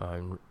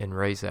and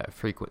raise that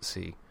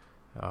frequency,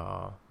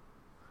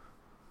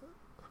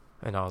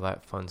 and all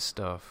that fun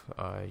stuff.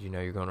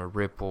 You're going to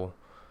ripple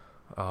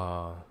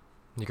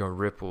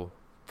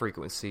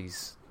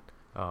frequencies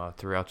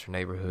throughout your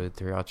neighborhood,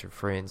 throughout your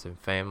friends and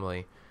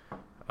family,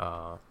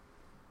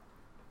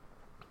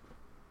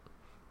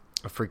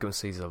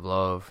 frequencies of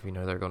love.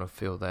 They're going to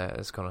feel that.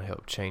 It's going to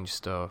help change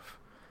stuff.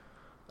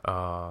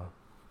 You're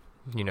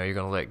going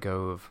to let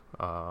go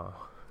of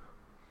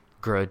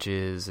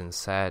grudges and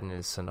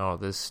sadness and all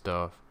this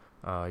stuff.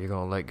 You're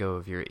going to let go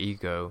of your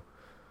ego.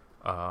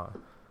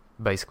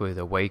 Basically,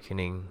 the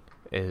awakening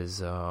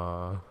is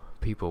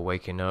people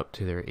waking up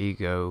to their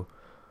ego,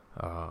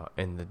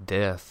 and the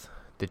death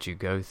that you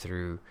go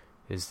through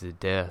is the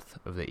death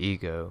of the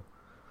ego.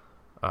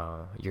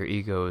 Your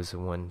ego is the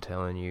one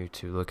telling you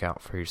to look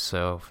out for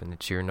yourself and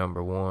that you're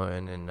number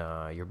one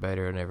and you're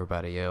better than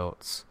everybody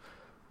else.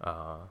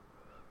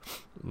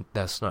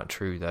 That's not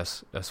true.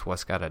 That's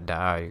what's got to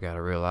die. You got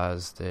to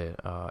realize that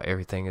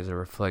everything is a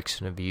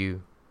reflection of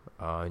you,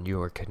 and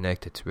you are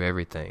connected to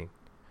everything.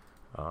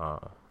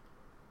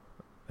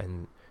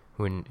 And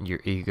when your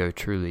ego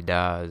truly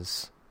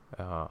dies,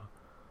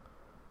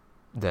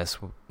 that's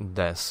one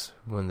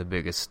of the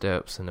biggest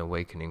steps in the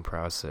awakening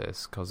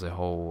process, because the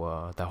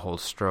whole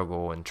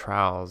struggle and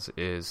trials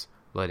is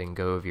letting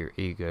go of your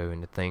ego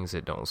and the things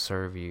that don't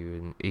serve you,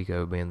 and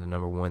ego being the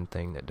number one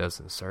thing that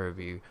doesn't serve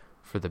you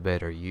for the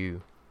better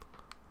you.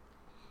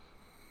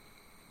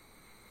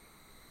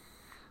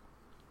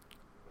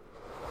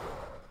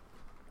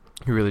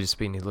 You really just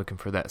be looking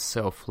for that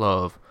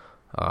self-love,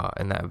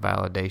 and that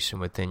validation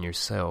within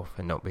yourself,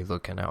 and don't be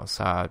looking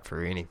outside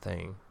for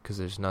anything, because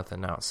there's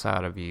nothing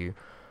outside of you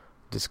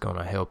that's going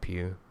to help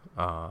you.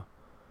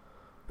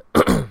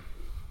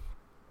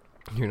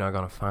 You're not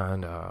going to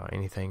find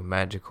anything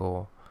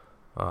magical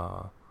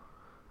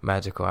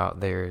out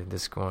there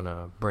that's going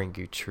to bring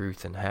you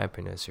truth and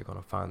happiness. You're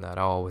going to find that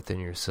all within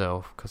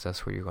yourself, because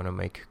that's where you're going to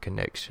make your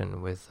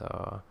connection with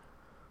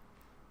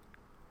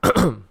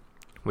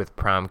with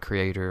prime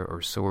creator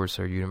or source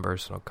or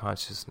universal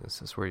consciousness.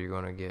 That's where you're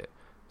going to get.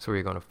 That's where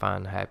you're going to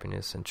find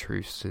happiness and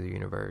truth to the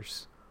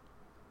universe.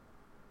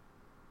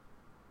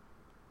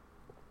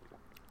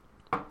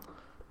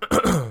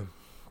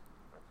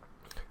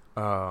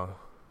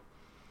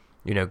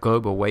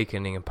 Global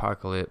awakening,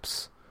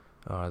 apocalypse,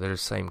 they're the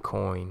same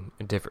coin,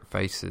 different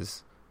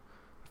phases.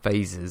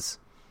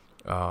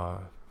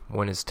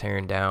 One is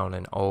tearing down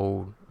an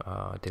old,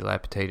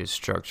 dilapidated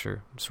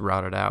structure. It's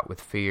rotted out with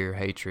fear,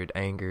 hatred,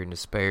 anger, and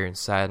despair, and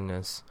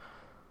sadness.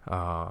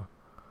 The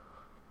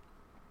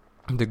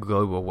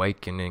global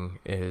awakening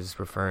is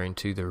referring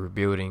to the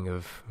rebuilding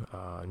of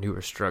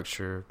newer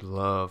structure,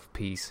 love,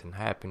 peace, and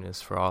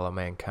happiness for all of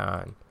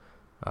mankind.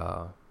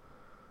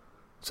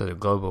 So the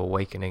global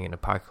awakening and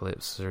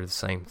apocalypse are the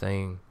same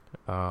thing.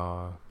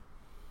 All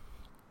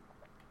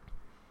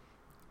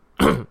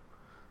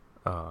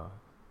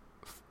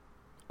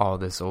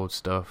this old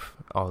stuff,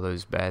 all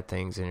those bad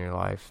things in your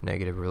life,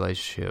 negative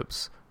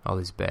relationships, all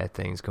these bad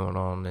things going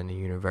on in the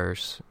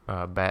universe,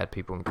 bad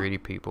people and greedy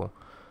people,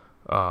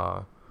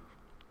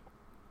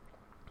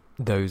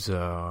 those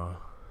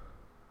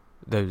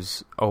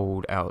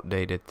old,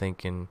 outdated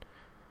thinking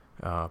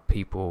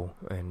people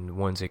and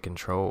ones in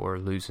control are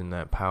losing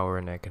that power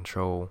and that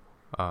control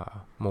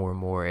more and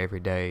more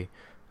every day,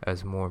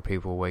 as more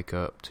people wake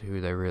up to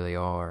who they really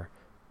are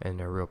and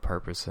their real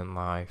purpose in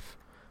life,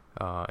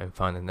 and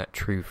finding that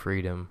true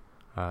freedom,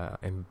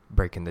 and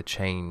breaking the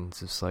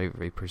chains of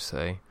slavery per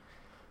se.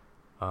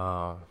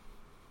 But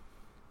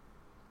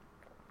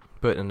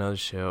in a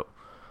nutshell,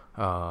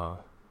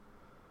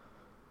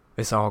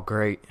 it's all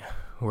great.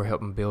 We're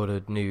helping build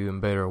a new and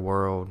better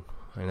world,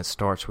 and it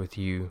starts with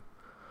you.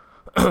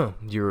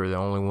 You're the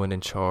only one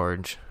in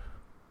charge,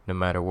 no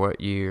matter what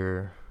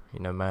year,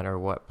 no matter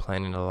what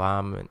planet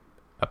alignment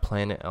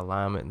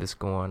that's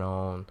going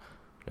on,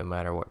 no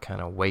matter what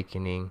kind of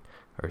awakening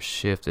or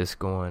shift that's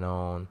going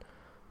on.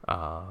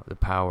 The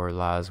power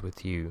lies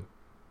with you,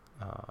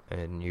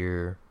 and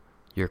your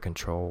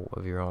control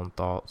of your own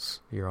thoughts,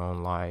 your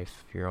own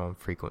life, your own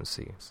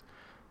frequencies.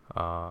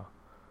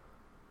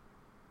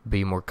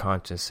 Be more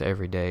conscious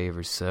every day of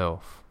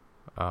yourself.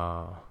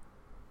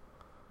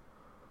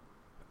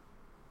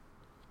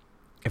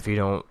 If you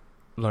don't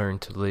learn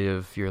to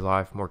live your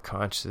life more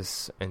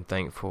conscious and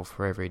thankful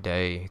for every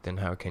day, then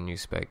how can you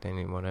expect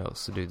anyone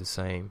else to do the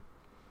same?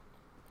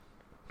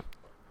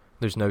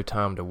 There's no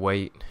time to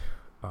wait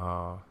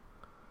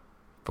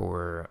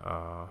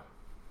for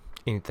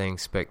anything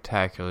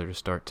spectacular to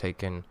start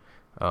taking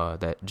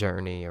that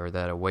journey or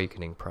that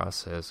awakening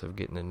process of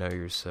getting to know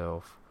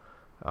yourself,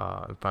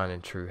 and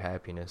finding true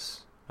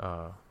happiness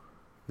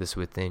that's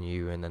within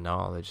you, and the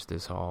knowledge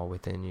that's all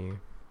within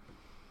you.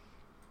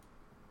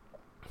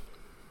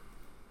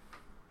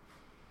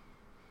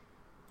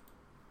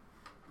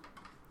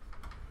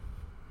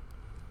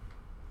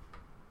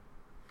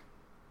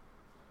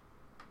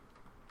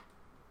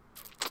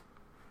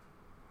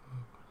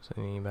 So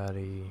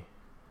anybody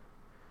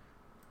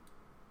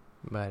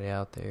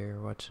out there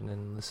watching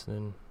and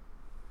listening,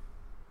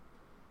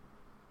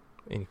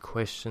 any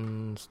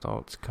questions,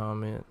 thoughts,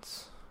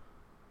 comments?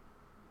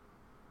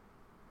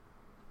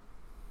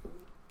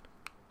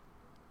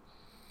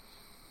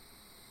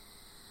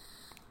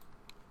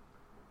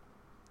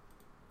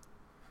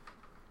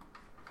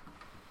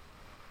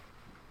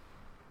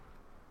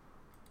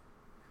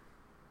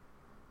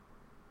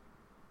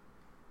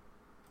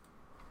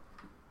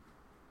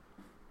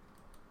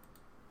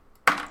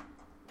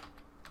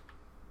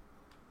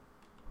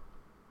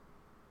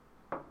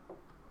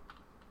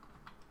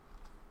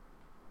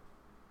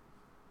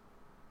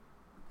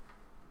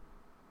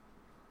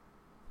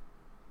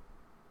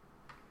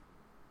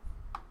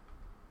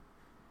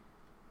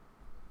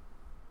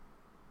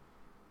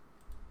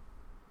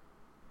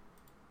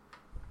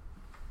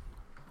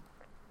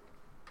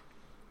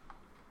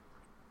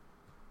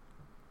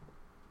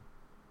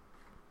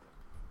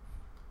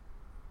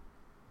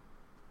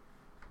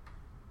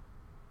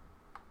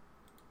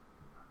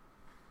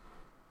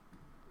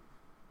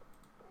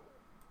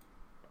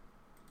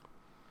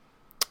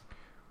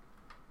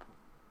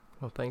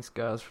 Well, thanks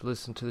guys for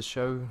listening to the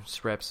show.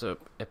 This wraps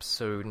up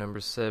episode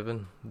number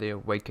 7, The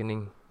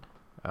Awakening.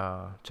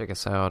 Check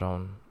us out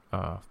on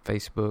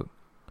Facebook,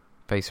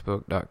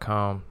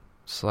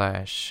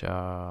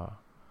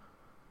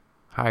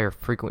 facebook.com/Higher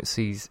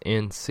Frequencies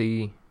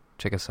NC.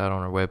 Check us out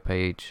on our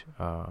webpage,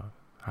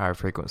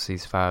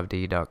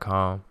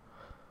 higherfrequencies5d.com.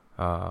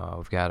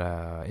 We've got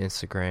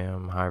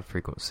Instagram, Higher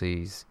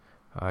Frequencies.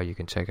 You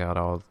can check out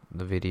all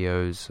the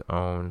videos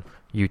on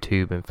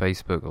YouTube and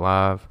Facebook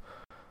Live.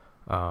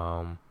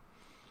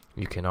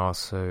 You can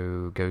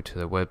also go to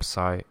the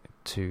website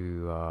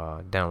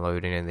to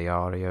download any of the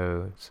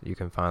audio. So you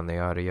can find the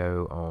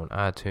audio on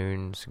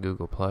iTunes,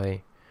 Google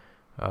Play,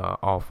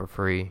 all for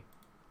free.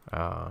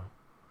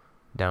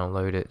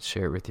 Download it,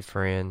 share it with your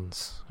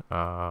friends.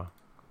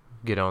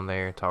 Get on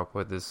there, talk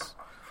with us.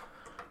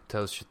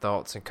 Tell us your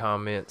thoughts and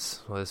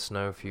comments. Let us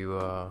know if you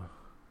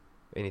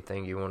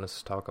anything you want us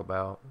to talk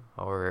about,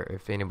 or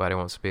if anybody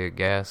wants to be a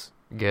guest,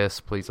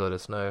 please let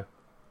us know.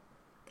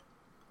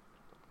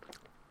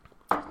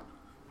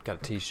 Got a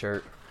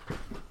t-shirt.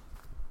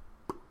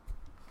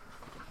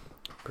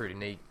 Pretty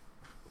neat.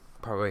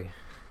 Probably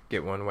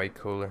get one way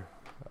cooler.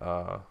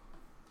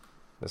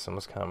 This one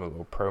was kind of a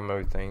little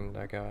promo thing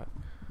that I got.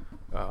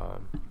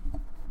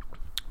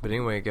 But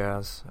anyway,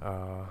 guys,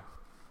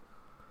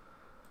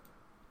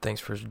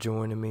 thanks for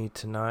joining me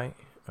tonight.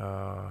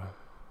 You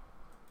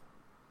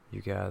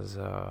guys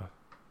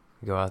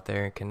go out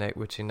there and connect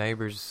with your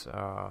neighbors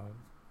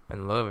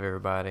and love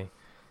everybody.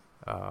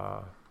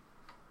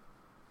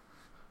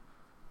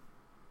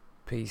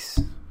 Peace,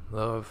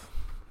 love,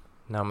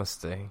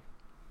 namaste.